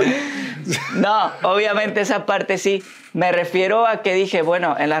seguir, verdad? No, obviamente esa parte sí. Me refiero a que dije,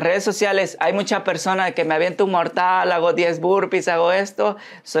 bueno, en las redes sociales hay mucha persona que me aviento un mortal, hago 10 burpees, hago esto,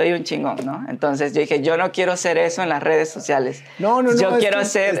 soy un chingón, ¿no? Entonces yo dije, yo no quiero hacer eso en las redes sociales. No. Yo quiero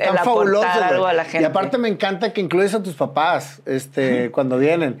hacer, el aportar algo a la gente. Y aparte me encanta que incluyes a tus papás cuando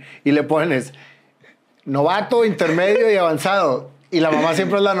vienen y le pones... novato, intermedio y avanzado. Y la mamá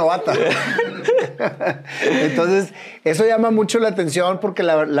siempre es la novata. Entonces, eso llama mucho la atención porque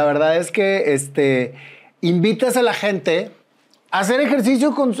la verdad es que invitas a la gente a hacer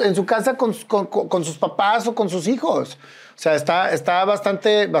ejercicio en su casa con sus papás o con sus hijos. O sea, está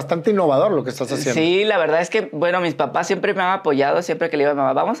bastante innovador lo que estás haciendo. Sí, la verdad es que, bueno, mis papás siempre me han apoyado. Siempre que le digo a mi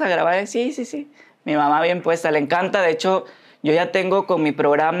mamá, vamos a grabar. Sí. Mi mamá bien puesta, le encanta. De hecho... Yo ya tengo con mi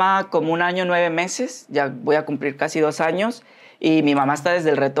programa como 1 año, 9 meses, ya voy a cumplir casi 2 años y mi mamá está desde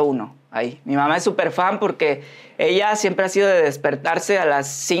el reto 1 ahí. Mi mamá es súper fan porque ella siempre ha sido de despertarse a las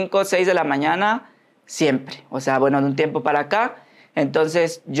 5 o 6 de la mañana, siempre. O sea, bueno, de un tiempo para acá.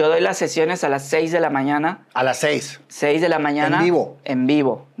 Entonces, yo doy las sesiones a las 6 de la mañana. ¿A las 6? 6 de la mañana. ¿En vivo? En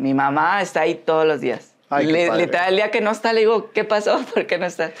vivo. Mi mamá está ahí todos los días. Ay, literal, el día que no está, le digo, ¿qué pasó? ¿Por qué no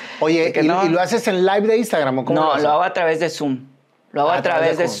está? Oye, ¿y lo haces en live de Instagram o cómo? No, lo hago a través de Zoom. Lo hago a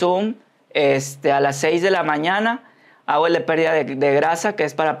través de Zoom a las 6 de la mañana. Hago el de pérdida de grasa, que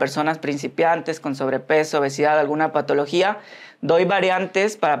es para personas principiantes con sobrepeso, obesidad, alguna patología. Doy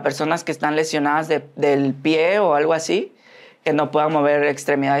variantes para personas que están lesionadas del pie o algo así, que no puedan mover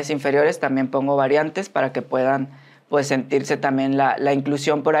extremidades inferiores. También pongo variantes para que puedan pues, sentirse también la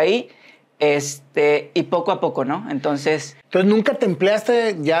inclusión por ahí. Y poco a poco, ¿no? Entonces, ¿nunca te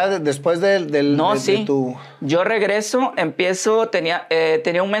empleaste ya después de tu...? Yo regreso, tenía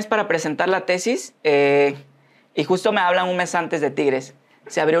 1 mes para presentar la tesis y justo me hablan 1 mes antes de Tigres.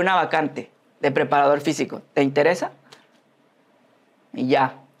 Se abrió una vacante de preparador físico. ¿Te interesa? Y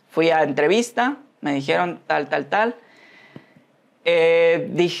ya, fui a entrevista, me dijeron tal.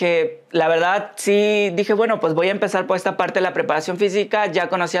 Dije, la verdad, sí, dije, bueno, pues voy a empezar por esta parte de la preparación física. Ya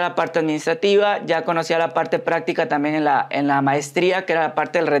conocía la parte administrativa, ya conocía la parte práctica también en la maestría, que era la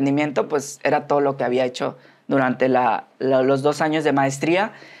parte del rendimiento, pues era todo lo que había hecho durante los 2 años de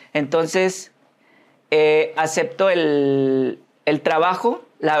maestría. Entonces, acepto el trabajo.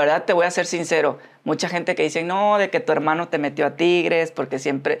 La verdad, te voy a ser sincero. Mucha gente que dice, no, de que tu hermano te metió a Tigres, porque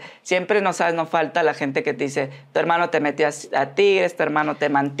siempre no falta la gente que te dice, tu hermano te metió a Tigres, tu hermano te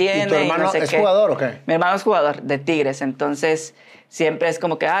mantiene. ¿Y tu hermano es jugador o qué? Mi hermano es jugador de Tigres, entonces siempre es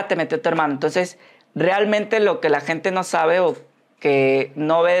como que, te metió tu hermano. Entonces, realmente lo que la gente no sabe o que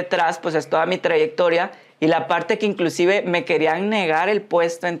no ve detrás, pues es toda mi trayectoria y la parte que inclusive me querían negar el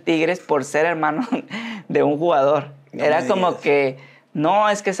puesto en Tigres por ser hermano de un jugador. No Era como que... No,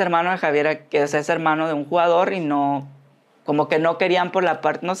 es que es hermano de Javier, que es hermano de un jugador y no, como que no querían por la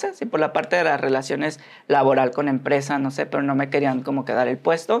parte, no sé, si por la parte de las relaciones laboral con empresa, no sé, pero no me querían como que dar el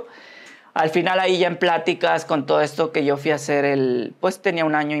puesto. Al final ahí ya en pláticas con todo esto que yo fui a hacer, pues tenía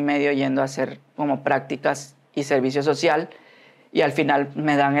 1 año y medio yendo a hacer como prácticas y servicio social y al final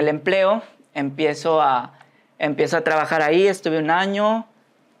me dan el empleo, empiezo a trabajar ahí, estuve 1 año.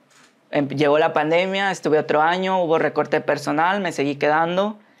 Llegó la pandemia, estuve otro año, hubo recorte de personal, me seguí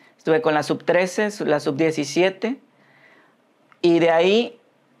quedando. Estuve con la sub-13, la sub-17. Y de ahí,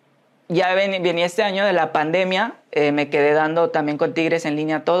 ya venía este año de la pandemia, me quedé dando también con Tigres en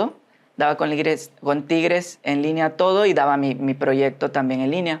línea todo. Daba con Tigres en línea todo y daba mi proyecto también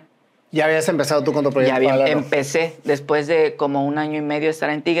en línea. ¿Ya habías empezado tú con tu proyecto? Ya empecé. Después de como 1 año y medio de estar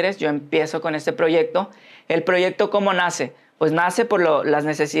en Tigres, yo empiezo con este proyecto. ¿El proyecto cómo nace? pues nace por las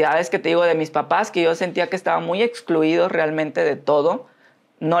necesidades que te digo de mis papás, que yo sentía que estaban muy excluidos realmente de todo.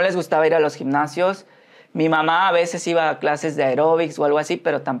 No les gustaba ir a los gimnasios. Mi mamá a veces iba a clases de aeróbics o algo así,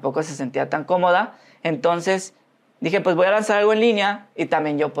 pero tampoco se sentía tan cómoda. Entonces dije, pues voy a lanzar algo en línea y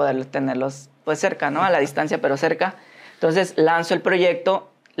también yo poder tenerlos pues cerca, ¿no? A la distancia, pero cerca. Entonces lanzo el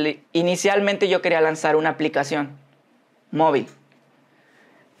proyecto. Inicialmente yo quería lanzar una aplicación móvil,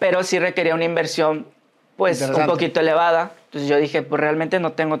 pero sí requería una inversión pues un poquito elevada. Entonces yo dije, pues realmente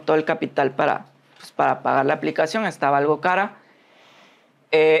no tengo todo el capital para pagar la aplicación, estaba algo cara.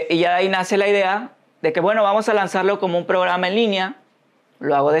 Y ya de ahí nace la idea de que, bueno, vamos a lanzarlo como un programa en línea,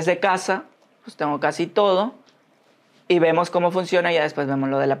 lo hago desde casa, pues tengo casi todo, y vemos cómo funciona y ya después vemos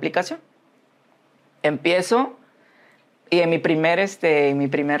lo de la aplicación. Empiezo, y en mi primer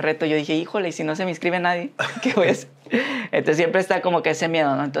reto yo dije, híjole, ¿y si no se me inscribe nadie? ¿Qué voy a hacer? Entonces siempre está como que ese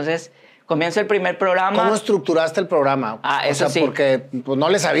miedo, ¿no? Entonces comienzo el primer programa. ¿Cómo estructuraste el programa? Eso sí. Porque pues, no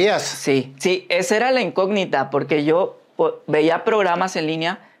le sabías. Sí, esa era la incógnita, porque yo veía programas en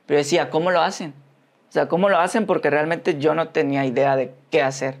línea, pero decía, ¿cómo lo hacen? O sea, ¿cómo lo hacen? Porque realmente yo no tenía idea de qué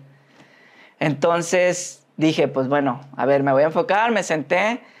hacer. Entonces dije, pues bueno, a ver, me voy a enfocar, me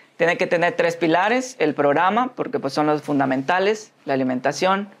senté. Tiene que tener 3 pilares el programa, porque pues son los fundamentales: la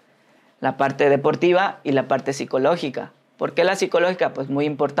alimentación, la parte deportiva y la parte psicológica. ¿Por qué la psicológica? Pues muy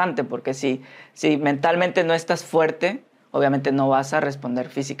importante, porque si mentalmente no estás fuerte, obviamente no vas a responder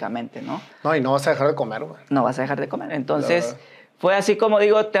físicamente, ¿no? No, y no vas a dejar de comer, güey. No vas a dejar de comer. Entonces, fue así como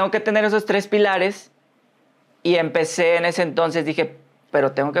digo, tengo que tener esos 3 pilares, y empecé en ese entonces, dije,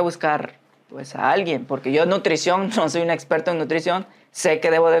 pero tengo que buscar pues a alguien, porque yo nutrición, no soy un experto en nutrición, sé que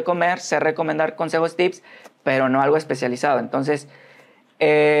debo de comer, sé recomendar consejos, tips, pero no algo especializado. Entonces,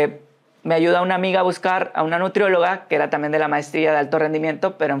 me ayuda una amiga a buscar a una nutrióloga, que era también de la maestría de alto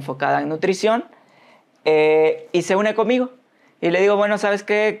rendimiento, pero enfocada en nutrición, y se une conmigo. Y le digo, bueno, ¿sabes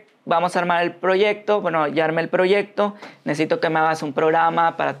qué? Vamos a armar el proyecto. Bueno, ya armé el proyecto, necesito que me hagas un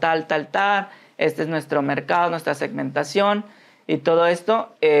programa para tal. Este es nuestro mercado, nuestra segmentación y todo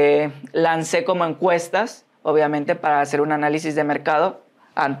esto. Lancé como encuestas, obviamente, para hacer un análisis de mercado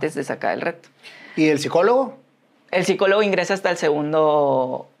antes de sacar el reto. ¿Y el psicólogo? El psicólogo ingresa hasta la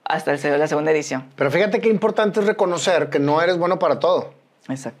segunda edición. Pero fíjate qué importante es reconocer que no eres bueno para todo.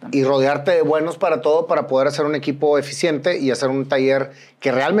 Exactamente. Y rodearte de buenos para todo para poder hacer un equipo eficiente y hacer un taller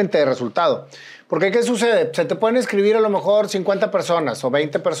que realmente dé resultado. Porque ¿qué sucede? Se te pueden escribir a lo mejor 50 personas o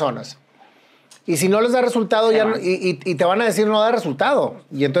 20 personas. Y si no les da resultado, y te van a decir no da resultado.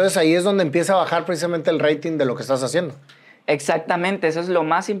 Y entonces ahí es donde empieza a bajar precisamente el rating de lo que estás haciendo. Exactamente, eso es lo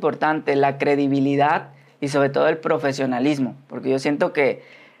más importante, la credibilidad y sobre todo el profesionalismo. Porque yo siento que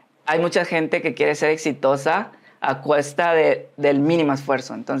hay mucha gente que quiere ser exitosa a cuesta del mínimo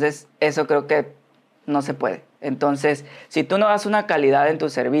esfuerzo. Entonces, eso creo que no se puede. Entonces, si tú no das una calidad en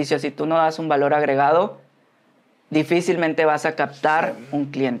tus servicios, si tú no das un valor agregado, difícilmente vas a captar un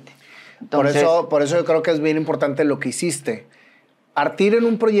cliente. Entonces, por eso yo creo que es bien importante lo que hiciste. Partir en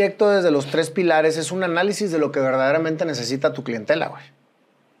un proyecto desde los 3 pilares es un análisis de lo que verdaderamente necesita tu clientela, güey.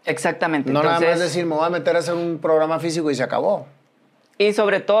 Exactamente. No Entonces, nada más decir, me voy a meter a hacer un programa físico y se acabó. Y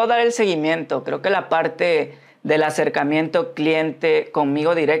sobre todo dar el seguimiento. Creo que la parte del acercamiento cliente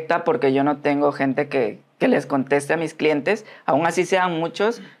conmigo directa, porque yo no tengo gente que les conteste a mis clientes, aún así sean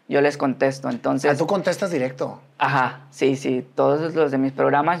muchos, yo les contesto. Entonces, tú contestas directo. Ajá, sí, todos los de mis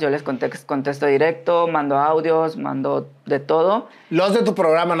programas yo les contesto directo, mando audios, mando de todo. ¿Los de tu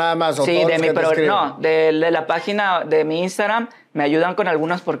programa nada más? ¿O sí, todos de los mi que te escriben? No, de la página de mi Instagram me ayudan con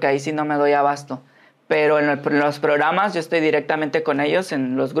algunos porque ahí sí no me doy abasto. Pero en los programas yo estoy directamente con ellos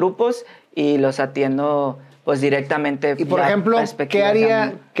en los grupos y los atiendo pues directamente. Y por ejemplo, ¿qué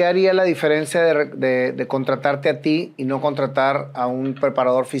haría la diferencia de contratarte a ti y no contratar a un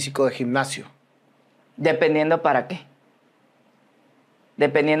preparador físico de gimnasio? Dependiendo para qué.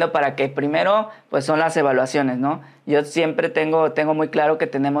 Primero, pues son las evaluaciones, ¿no? Yo siempre tengo muy claro que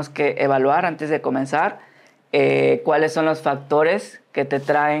tenemos que evaluar antes de comenzar cuáles son los factores que te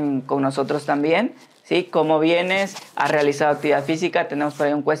traen con nosotros también, ¿sí? Cómo vienes, has realizado actividad física, tenemos por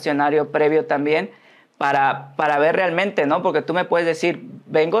ahí un cuestionario previo también para ver realmente, ¿no? Porque tú me puedes decir,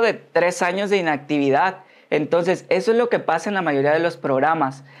 vengo de 3 años de inactividad. Entonces, eso es lo que pasa en la mayoría de los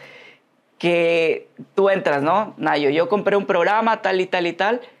programas. Que tú entras, ¿no? Nayo, yo compré un programa tal y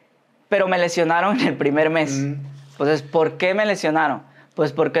tal, pero me lesionaron en el primer mes. Entonces, ¿por qué me lesionaron?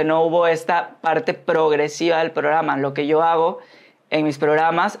 Pues porque no hubo esta parte progresiva del programa. Lo que yo hago en mis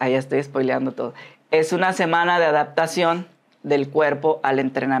programas, ahí estoy spoileando todo, es una semana de adaptación del cuerpo al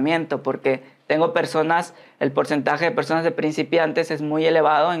entrenamiento, porque tengo el porcentaje de personas de principiantes es muy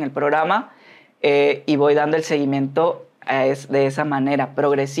elevado en el programa y voy dando el seguimiento es de esa manera,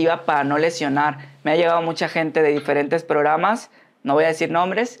 progresiva, para no lesionar. Me ha llegado mucha gente de diferentes programas, no voy a decir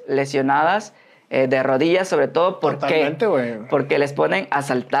nombres, lesionadas, de rodillas sobre todo. Totalmente, güey. Porque les ponen a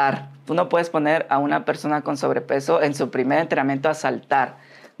saltar. Tú no puedes poner a una persona con sobrepeso en su primer entrenamiento a saltar.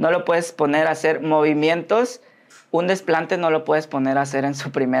 No lo puedes poner a hacer movimientos. Un desplante no lo puedes poner a hacer en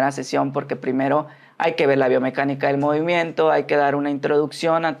su primera sesión porque primero hay que ver la biomecánica del movimiento, hay que dar una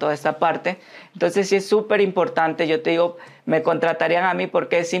introducción a toda esta parte. Entonces sí es súper importante. Yo te digo, me contratarían a mí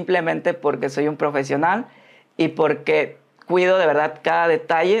porque simplemente porque soy un profesional y porque cuido de verdad cada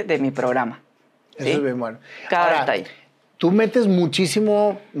detalle de mi programa. Eso ¿sí? es bien bueno. Cada detalle. Tú metes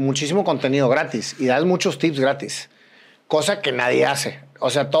muchísimo contenido gratis y das muchos tips gratis, cosa que nadie hace.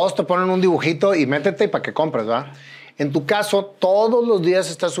 O sea, todos te ponen un dibujito y métete para que compres, ¿va? En tu caso, todos los días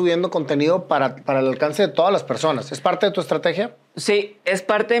estás subiendo contenido para el alcance de todas las personas. ¿Es parte de tu estrategia? Sí, es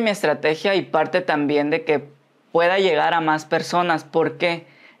parte de mi estrategia y parte también de que pueda llegar a más personas. ¿Por qué?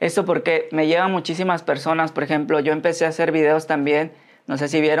 Esto porque me llegan muchísimas personas. Por ejemplo, yo empecé a hacer videos también, no sé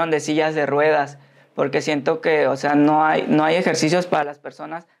si vieron, de sillas de ruedas, porque siento que, o sea, no hay ejercicios para las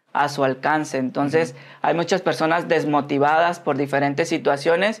personas a su alcance. Entonces, hay muchas personas desmotivadas por diferentes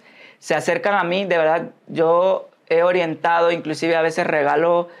situaciones. Se acercan a mí, de verdad, yo he orientado, inclusive a veces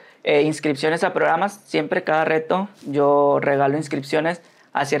regalo inscripciones a programas. Siempre, cada reto, yo regalo inscripciones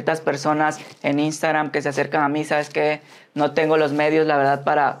a ciertas personas en Instagram que se acercan a mí. Sabes que no tengo los medios, la verdad,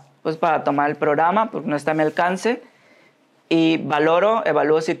 para tomar el programa, porque no está a mi alcance. Y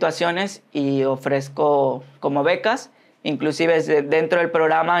evalúo situaciones y ofrezco como becas. Inclusive dentro del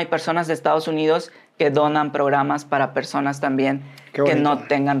programa hay personas de Estados Unidos que donan programas para personas también que no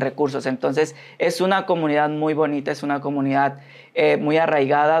tengan recursos. Entonces, es una comunidad muy bonita, es una comunidad muy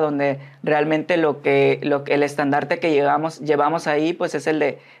arraigada, donde realmente el estandarte que llevamos ahí pues es el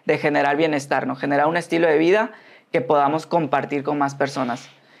de generar bienestar, ¿no? Generar un estilo de vida que podamos compartir con más personas.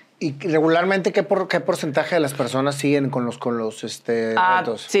 ¿Y regularmente qué porcentaje de las personas siguen con los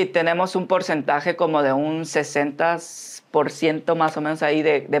retos? Sí, tenemos un porcentaje como de un 60% más o menos ahí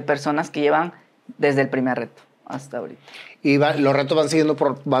de personas que llevan desde el primer reto hasta ahorita. ¿Y los retos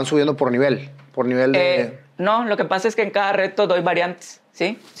van subiendo por nivel? ¿Por nivel de...? No, lo que pasa es que en cada reto doy variantes,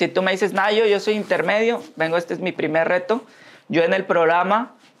 ¿sí? Si tú me dices, Nayo, yo soy intermedio, este es mi primer reto, yo en el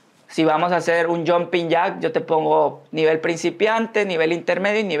programa... Si vamos a hacer un jumping jack, yo te pongo nivel principiante, nivel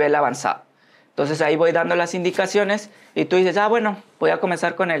intermedio y nivel avanzado. Entonces ahí voy dando las indicaciones y tú dices, bueno, voy a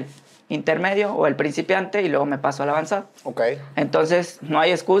comenzar con el intermedio o el principiante y luego me paso al avanzado. Ok. Entonces no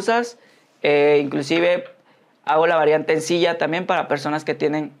hay excusas. Inclusive hago la variante en silla también para personas que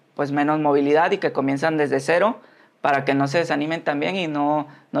tienen pues menos movilidad y que comienzan desde cero, para que no se desanimen también y no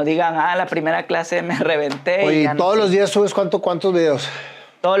digan, la primera clase me reventé. Oye, ¿y todos los días subes cuántos videos?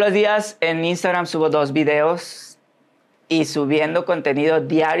 Todos los días en Instagram subo 2 videos y subiendo contenido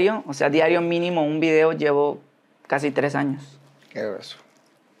diario, o sea, diario mínimo un video, llevo casi 3 años. ¿Qué es eso?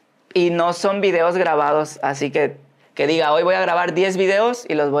 Y no son videos grabados, así que diga, hoy voy a grabar 10 videos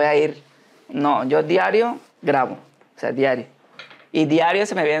y los voy a ir. No, yo diario grabo, o sea, diario. Y diario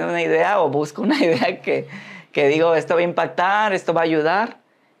se me viene una idea o busco una idea que digo, esto va a impactar, esto va a ayudar,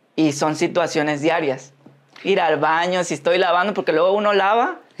 y son situaciones diarias. Ir al baño, si estoy lavando, porque luego uno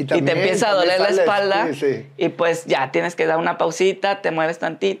lava y te empieza a doler la espalda. Sí. Y pues ya tienes que dar una pausita, te mueves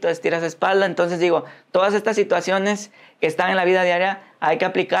tantito, estiras la espalda. Entonces digo, todas estas situaciones que están en la vida diaria hay que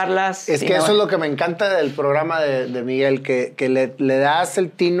aplicarlas. Es que eso es lo que me encanta del programa de Miguel, que le das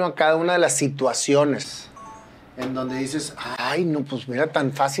el tino a cada una de las situaciones. En donde dices, no, pues mira,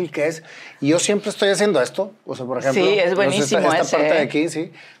 tan fácil que es. Y yo siempre estoy haciendo esto. O sea, por ejemplo... Sí, es buenísimo esta parte de aquí,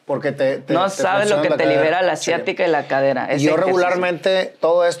 sí. Porque no sabes lo que te libera la ciática y la cadera. Y yo regularmente,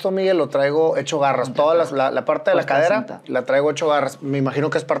 todo esto, Miguel, lo traigo hecho garras. Toda la parte de la cadera la traigo hecho garras. Me imagino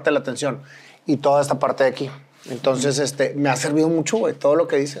que es parte de la tensión. Y toda esta parte de aquí. Entonces, me ha servido mucho, güey, todo lo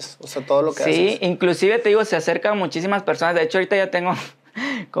que dices. O sea, todo lo que haces. Sí, inclusive te digo, se acercan muchísimas personas. De hecho, ahorita ya tengo...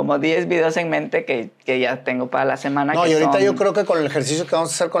 como 10 videos en mente que ya tengo para la semana. No, y ahorita yo creo que con el ejercicio que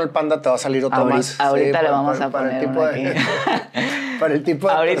vamos a hacer con el panda te va a salir otro más. Ahorita le vamos a poner para el tipo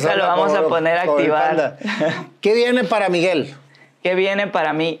de ahorita lo vamos a poner a activar. ¿Qué viene para Miguel? ¿Qué viene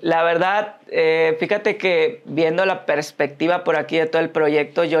para mí? La verdad, fíjate que viendo la perspectiva por aquí de todo el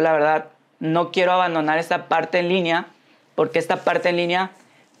proyecto, yo la verdad no quiero abandonar esta parte en línea, porque esta parte en línea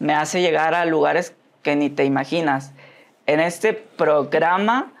me hace llegar a lugares que ni te imaginas. En este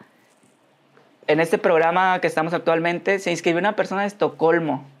programa que estamos actualmente, se inscribió una persona de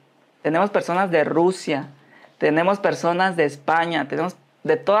Estocolmo. Tenemos personas de Rusia. Tenemos personas de España. Tenemos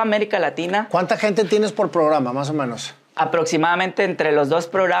de toda América Latina. ¿Cuánta gente tienes por programa, más o menos? Aproximadamente entre los 2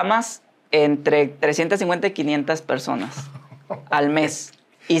 programas, entre 350 y 500 personas al mes.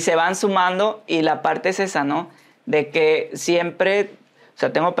 Y se van sumando y la parte es esa, ¿no? De que siempre, o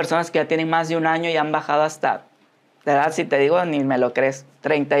sea, tengo personas que ya tienen más de un año y han bajado hasta, de verdad, si te digo, ni me lo crees,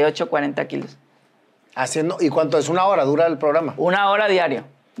 38, 40 kilos. ¿Y cuánto es? ¿1 hora dura el programa? 1 hora diario,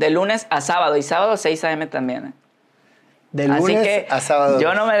 de lunes a sábado, y sábado 6 a.m. también, ¿eh? De lunes a sábado.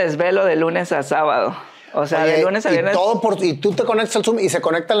 Yo no me desvelo de lunes a sábado. O sea, Oye, de lunes a viernes. Y tú te conectas al Zoom y se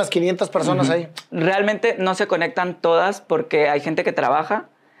conectan las 500 personas ahí. Realmente no se conectan todas porque hay gente que trabaja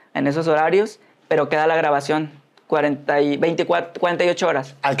en esos horarios, pero queda la grabación 48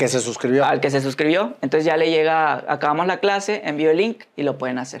 horas. Al que se suscribió. Al que se suscribió. Entonces ya le llega, acabamos la clase, envío el link y lo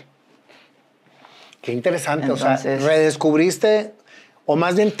pueden hacer. Qué interesante. Entonces, o sea, redescubriste, o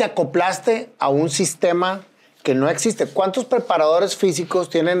más bien te acoplaste a un sistema que no existe. ¿Cuántos preparadores físicos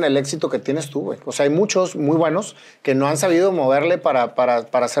tienen el éxito que tienes tú, güey? O sea, hay muchos muy buenos que no han sabido moverle para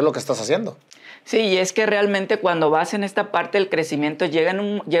hacer lo que estás haciendo. Sí, y es que realmente cuando vas en esta parte del crecimiento llega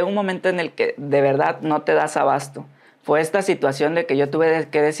un momento en el que de verdad no te das abasto. Fue esta situación de que yo tuve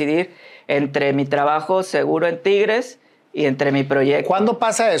que decidir entre mi trabajo seguro en Tigres y entre mi proyecto. ¿Cuándo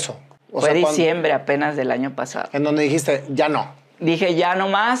pasa eso? Fue diciembre apenas del año pasado. En donde dijiste, ya no. Dije, ya no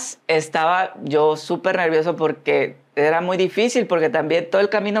más. Estaba yo súper nervioso porque era muy difícil, porque también todo el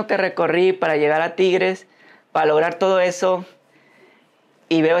camino que recorrí para llegar a Tigres, para lograr todo eso,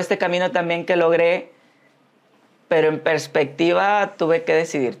 y veo este camino también que logré, pero en perspectiva tuve que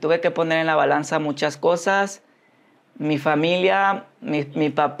decidir, tuve que poner en la balanza muchas cosas. Mi familia, mi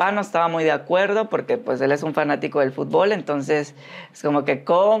papá no estaba muy de acuerdo porque pues él es un fanático del fútbol, entonces es como que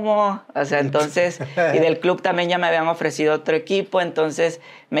 ¿cómo? O sea, entonces, y del club también ya me habían ofrecido otro equipo, entonces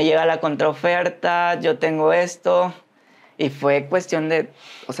me llega la contraoferta, yo tengo esto, y fue cuestión de,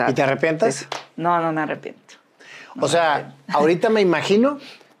 o sea... ¿Y te arrepientas? No me arrepiento. O sea, ahorita me imagino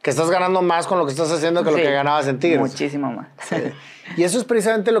que estás ganando más con lo que estás haciendo que lo que ganabas en Tigres. Muchísimo más. Sí. Y eso es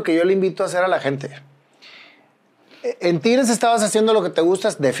precisamente lo que yo le invito a hacer a la gente. En Tigres estabas haciendo lo que te gusta,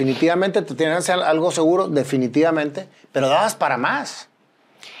 definitivamente, te tenías algo seguro, definitivamente, pero dabas para más.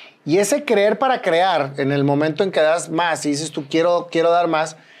 Y ese creer para crear, en el momento en que das más y dices tú quiero dar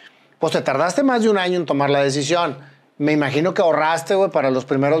más, pues te tardaste más de 1 año en tomar la decisión. Me imagino que ahorraste, güey, para los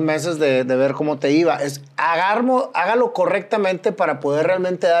primeros meses de ver cómo te iba. Hágalo correctamente para poder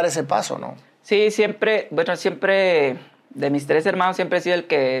realmente dar ese paso, ¿no? Sí, siempre, de mis 3 hermanos, siempre he sido el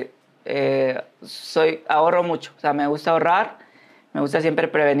que ahorro mucho. O sea, me gusta ahorrar, me gusta siempre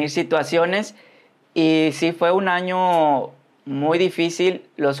prevenir situaciones. Y sí, fue un año muy difícil.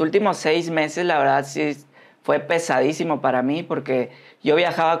 Los últimos 6 meses, la verdad, sí, fue pesadísimo para mí porque yo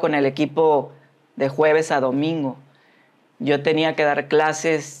viajaba con el equipo de jueves a domingo. Yo tenía que dar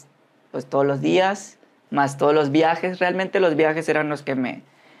clases pues todos los días, más todos los viajes. Realmente los viajes eran los que me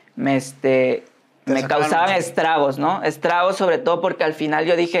causaban estragos, ¿no? Estragos sobre todo porque al final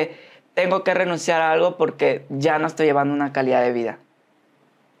yo dije, tengo que renunciar a algo porque ya no estoy llevando una calidad de vida.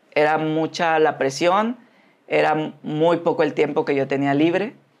 Era mucha la presión, era muy poco el tiempo que yo tenía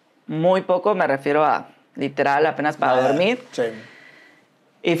libre. Muy poco, me refiero a literal apenas para dormir. Sí.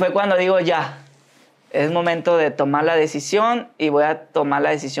 Y fue cuando digo, ya, es momento de tomar la decisión y voy a tomar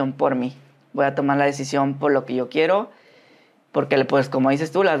la decisión por mí. Voy a tomar la decisión por lo que yo quiero, porque pues como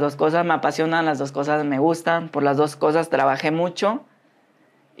dices tú, las 2 cosas me apasionan, las 2 cosas me gustan, por las 2 cosas trabajé mucho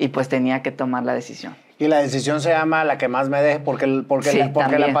y pues tenía que tomar la decisión. Y la decisión se llama la que más me deje, porque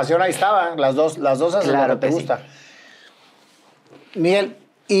la pasión ahí estaba, las dos hacen lo que te gusta. Sí. Miguel,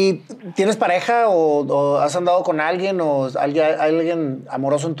 ¿y tienes pareja o has andado con alguien o alguien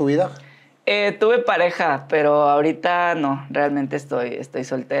amoroso en tu vida? Tuve pareja, pero ahorita no, realmente estoy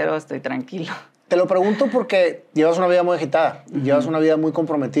soltero, estoy tranquilo. Te lo pregunto porque llevas una vida muy agitada, llevas una vida muy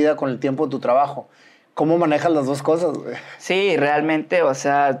comprometida con el tiempo de tu trabajo. ¿Cómo manejas las 2 cosas, güey? Sí, realmente, o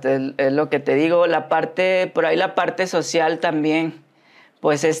sea, es lo que te digo, por ahí la parte social también,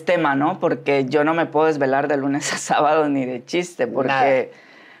 pues es tema, ¿no? Porque yo no me puedo desvelar de lunes a sábado ni de chiste, porque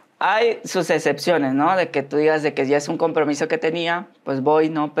hay sus excepciones, ¿no? De que tú digas de que ya es un compromiso que tenía, pues voy,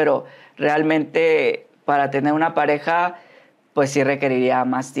 ¿no? Pero realmente para tener una pareja, pues sí requeriría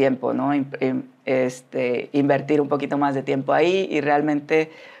más tiempo, ¿no? Invertir un poquito más de tiempo ahí y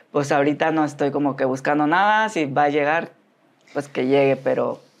realmente, pues ahorita no estoy como que buscando nada, si va a llegar, pues que llegue,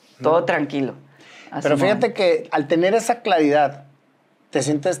 pero todo tranquilo. Pero fíjate que al tener esa claridad, te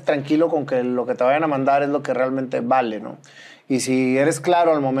sientes tranquilo con que lo que te vayan a mandar es lo que realmente vale, ¿no? Y si eres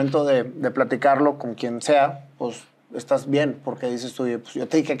claro al momento de platicarlo con quien sea, pues estás bien, porque dices tú, pues yo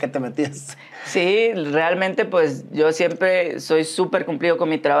te dije que te metías. Sí, realmente pues yo siempre soy súper cumplido con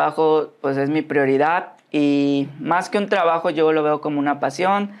mi trabajo, pues es mi prioridad y más que un trabajo yo lo veo como una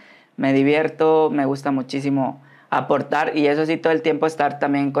pasión, me divierto, me gusta muchísimo aportar y eso sí, todo el tiempo estar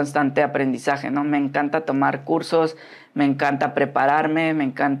también en constante aprendizaje, ¿no? Me encanta tomar cursos, me encanta prepararme, me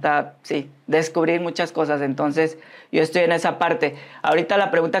encanta, sí, descubrir muchas cosas. Entonces, yo estoy en esa parte. Ahorita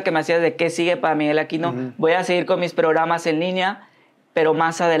la pregunta que me hacías de qué sigue para Miguel Aquino, voy a seguir con mis programas en línea, pero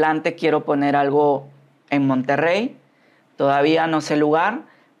más adelante quiero poner algo en Monterrey. Todavía no sé el lugar,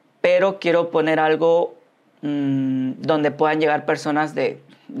 pero quiero poner algo donde puedan llegar personas de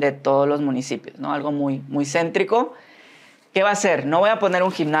todos los municipios, ¿no? Algo muy, muy céntrico. ¿Qué va a ser? No voy a poner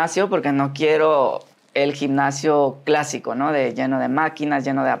un gimnasio porque no quiero el gimnasio clásico, ¿no? Lleno de máquinas,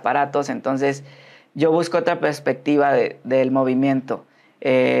 lleno de aparatos. Entonces, yo busco otra perspectiva del movimiento,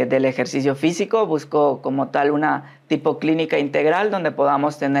 del ejercicio físico. Busco como tal una tipo clínica integral donde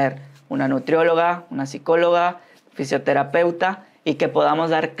podamos tener una nutrióloga, una psicóloga, fisioterapeuta y que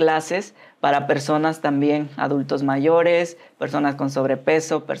podamos dar clases para personas también, adultos mayores, personas con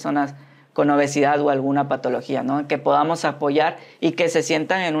sobrepeso, personas con obesidad o alguna patología, ¿no? Que podamos apoyar y que se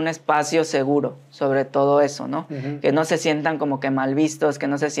sientan en un espacio seguro sobre todo eso, ¿no? Que no se sientan como que mal vistos, que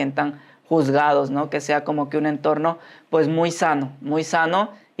no se sientan juzgados, ¿no? Que sea como que un entorno pues muy sano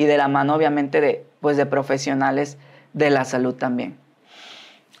y de la mano obviamente de profesionales de la salud también.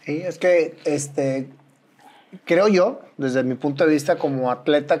 Sí, es que creo yo, desde mi punto de vista como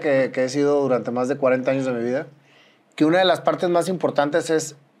atleta que he sido durante más de 40 años de mi vida, que una de las partes más importantes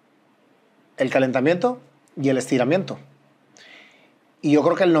es el calentamiento y el estiramiento. Y yo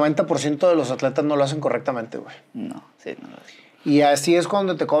creo que el 90% de los atletas no lo hacen correctamente, güey. No, sí, no lo hacen. Y así es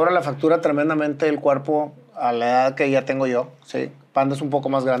cuando te cobra la factura tremendamente el cuerpo a la edad que ya tengo yo, ¿sí? Panda es un poco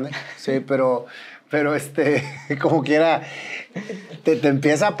más grande, sí, pero como quiera, te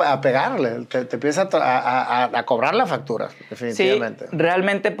empieza a pegarle, te empieza a cobrar la factura, definitivamente. Sí,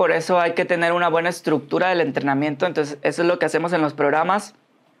 realmente por eso hay que tener una buena estructura del entrenamiento. Entonces, eso es lo que hacemos en los programas.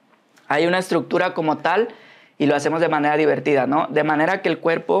 Hay una estructura como tal y lo hacemos de manera divertida, ¿no? De manera que el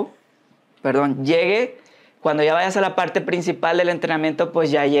cuerpo, llegue, cuando ya vayas a la parte principal del entrenamiento,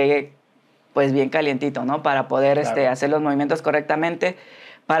 pues ya llegue pues bien calientito, ¿no? Para poder hacer los movimientos correctamente,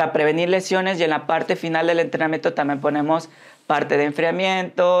 para prevenir lesiones, y en la parte final del entrenamiento también ponemos parte de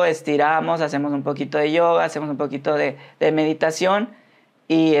enfriamiento, estiramos, hacemos un poquito de yoga, hacemos un poquito de meditación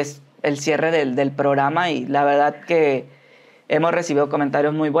y es el cierre del programa. Y la verdad que hemos recibido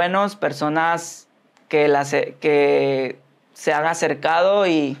comentarios muy buenos, personas que se han acercado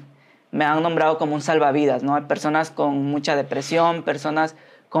y me han nombrado como un salvavidas, ¿no? Hay personas con mucha depresión, personas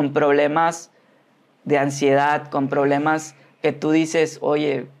con problemas de ansiedad, con problemas que tú dices,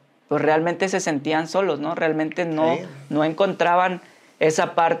 oye, pues realmente se sentían solos, ¿no? Realmente no encontraban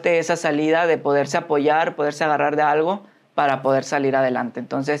esa parte, esa salida de poderse apoyar, poderse agarrar de algo para poder salir adelante.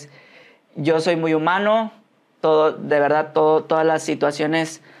 Entonces, yo soy muy humano, de verdad, todas las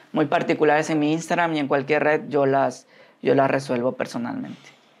situaciones muy particulares en mi Instagram y en cualquier red, yo las resuelvo personalmente.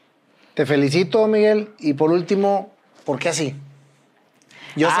 Te felicito, Miguel. Y por último, ¿por qué así?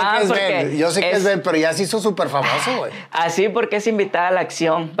 Yo sé que es Ben, pero ya se hizo súper famoso, güey. Así porque es invitar a la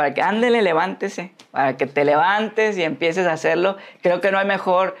acción, para que ándele, levántese, para que te levantes y empieces a hacerlo. Creo que no hay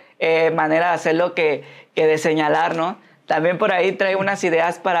mejor manera de hacerlo que de señalar, ¿no? También por ahí traigo unas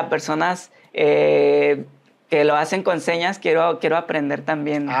ideas para personas que lo hacen con señas. Quiero aprender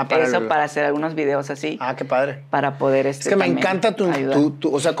también para hacer algunos videos así. Ah, qué padre. Para poder Es que me encanta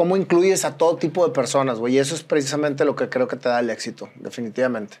o sea, cómo incluyes a todo tipo de personas, güey. Y eso es precisamente lo que creo que te da el éxito,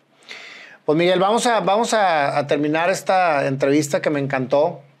 definitivamente. Pues, Miguel, vamos a terminar esta entrevista que me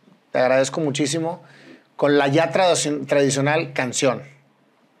encantó. Te agradezco muchísimo. Con la ya tradicional canción.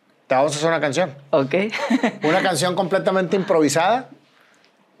 Te vamos a hacer una canción. Ok. Una canción completamente improvisada.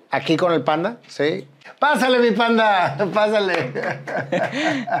 Aquí con el Panda, ¿sí? ¡Pásale, mi Panda! ¡Pásale!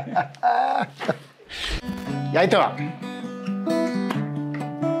 Y ahí te va.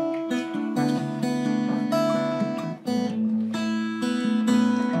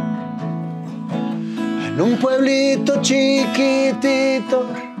 En un pueblito chiquitito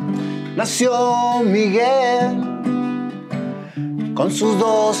nació Miguel con sus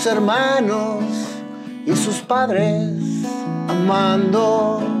 2 hermanos y sus padres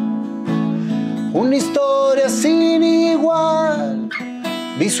amando. Una historia sin igual,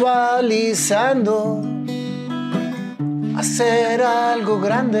 visualizando hacer algo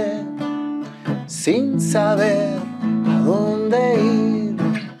grande sin saber a dónde ir.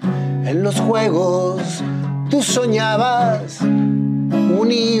 En los juegos tú soñabas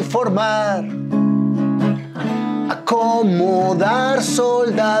uniformar, acomodar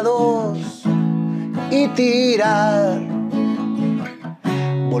soldados y tirar,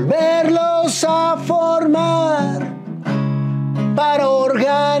 volverlos a formar para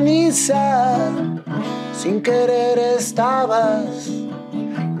organizar avisar, sin querer estabas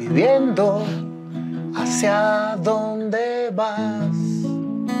viviendo hacia dónde vas.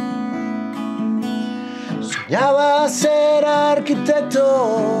 Soñaba ser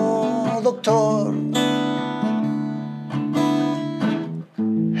arquitecto, doctor.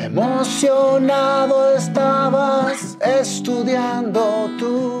 Emocionado estabas estudiando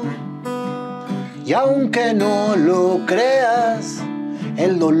tú. Y aunque no lo creas,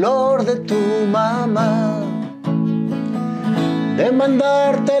 el dolor de tu mamá, de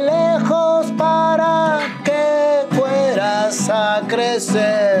mandarte lejos para que fueras a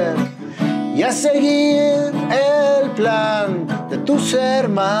crecer y a seguir el plan de tus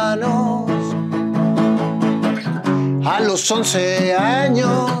hermanos. A los 11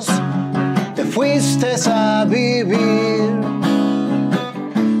 años te fuiste a vivir,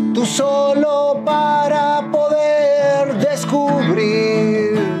 tú solo para poder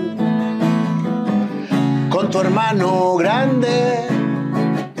descubrir. Con tu hermano grande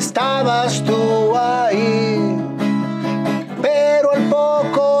estabas tú ahí, pero al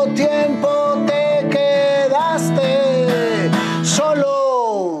poco tiempo te quedaste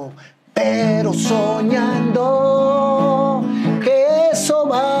solo, pero soñando que eso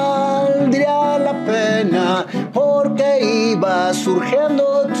valdría la pena, porque iba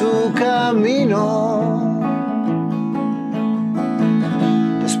surgiendo tu camino.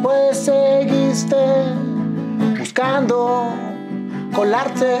 Después seguiste buscando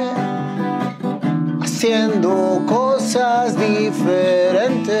colarte, haciendo cosas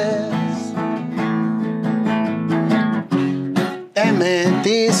diferentes. Te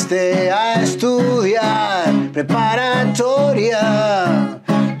metiste a estudiar preparatoria,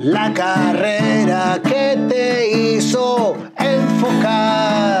 la carrera que te hizo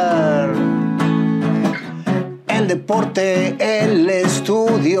enfocar. El deporte, el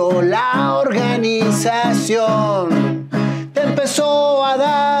estudio, la organización te empezó a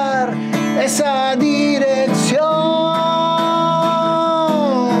dar esa dirección.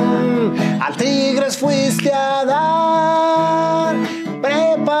 Al Tigres fuiste a dar,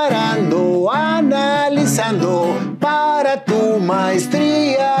 preparando, analizando para tu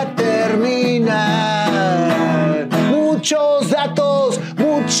maestría terminar. Muchos datos,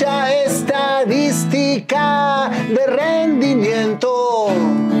 mucha estadística de rendimiento,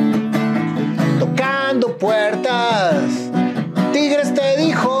 tocando puertas. Tigres te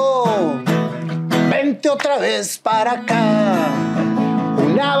dijo, vente otra vez para acá.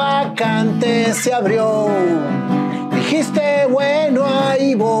 Una vacante se abrió, dijiste bueno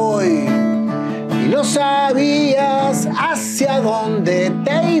ahí voy, y no sabías hacia dónde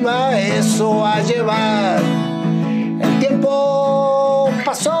te iba eso a llevar. El tiempo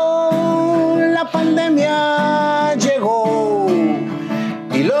pasó, la pandemia llegó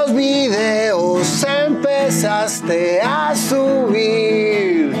y los videos empezaste a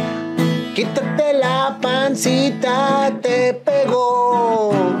subir. Quítate la pancita, te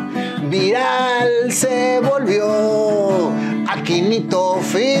pegó, viral se volvió, Aquinito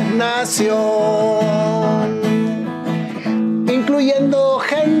Fit nació, incluyendo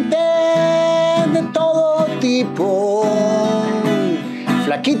gente de todo tipo,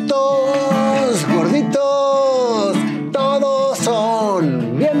 flaquitos, gorditos, todos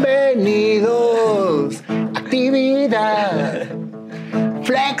son bienvenidos. Actividad,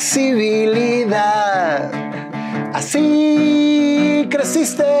 flexibilidad, así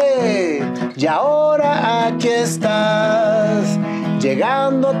creciste y ahora aquí estás,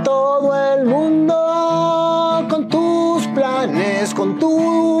 llegando a todo el mundo con tus planes, con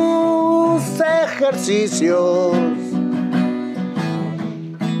tus ejercicios.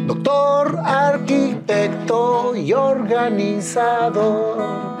 Doctor, arquitecto y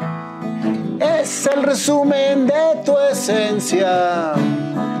organizador, es el resumen de tu esencia.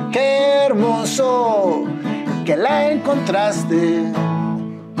 Qué hermoso que la encontraste.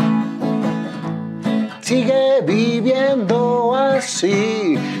 Sigue viviendo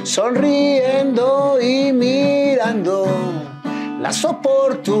así, sonriendo y mirando las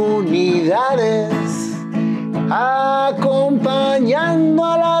oportunidades, acompañando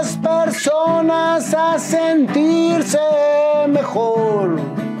a las personas a sentirse mejor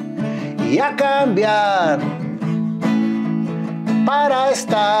y a cambiar para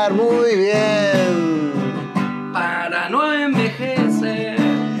estar muy bien, para no envejecer,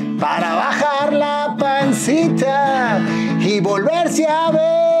 para bajar la pancita y volverse a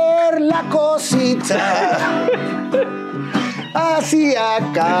ver la cosita. Así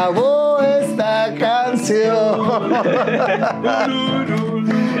acabó esta canción.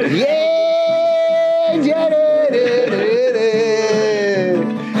 Yeah, yeah,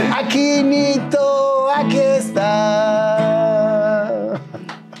 Aquí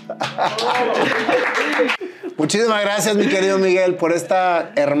Muchísimas gracias, mi querido Miguel, por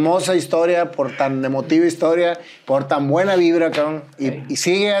esta hermosa historia, por tan emotiva historia, por tan buena vibra, cabrón. Y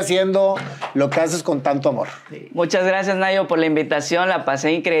sigue haciendo lo que haces con tanto amor. Sí. Muchas gracias, Nayo, por la invitación. La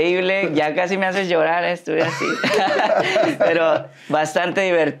pasé increíble. Ya casi me haces llorar, estuve así. Pero bastante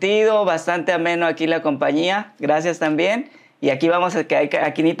divertido, bastante ameno aquí la compañía. Gracias también. Y aquí vamos a que hay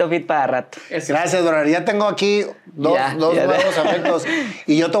Aquinito Fit para rato. Gracias, brother. Ya tengo aquí dos nuevos afectos.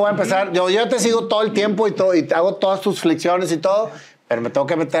 Y yo te voy a empezar. Yo te sigo todo el tiempo y hago todas tus flexiones y todo, pero me tengo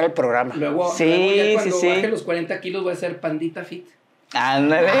que meter al programa. Luego ya cuando baje los 40 kilos voy a ser Pandita Fit.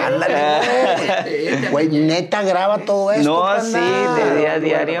 Ándale. Güey, neta graba todo esto. No, sí, de día a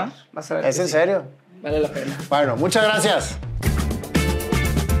diario. Vas a ver ¿Es en serio? Vale la pena. Bueno, muchas gracias.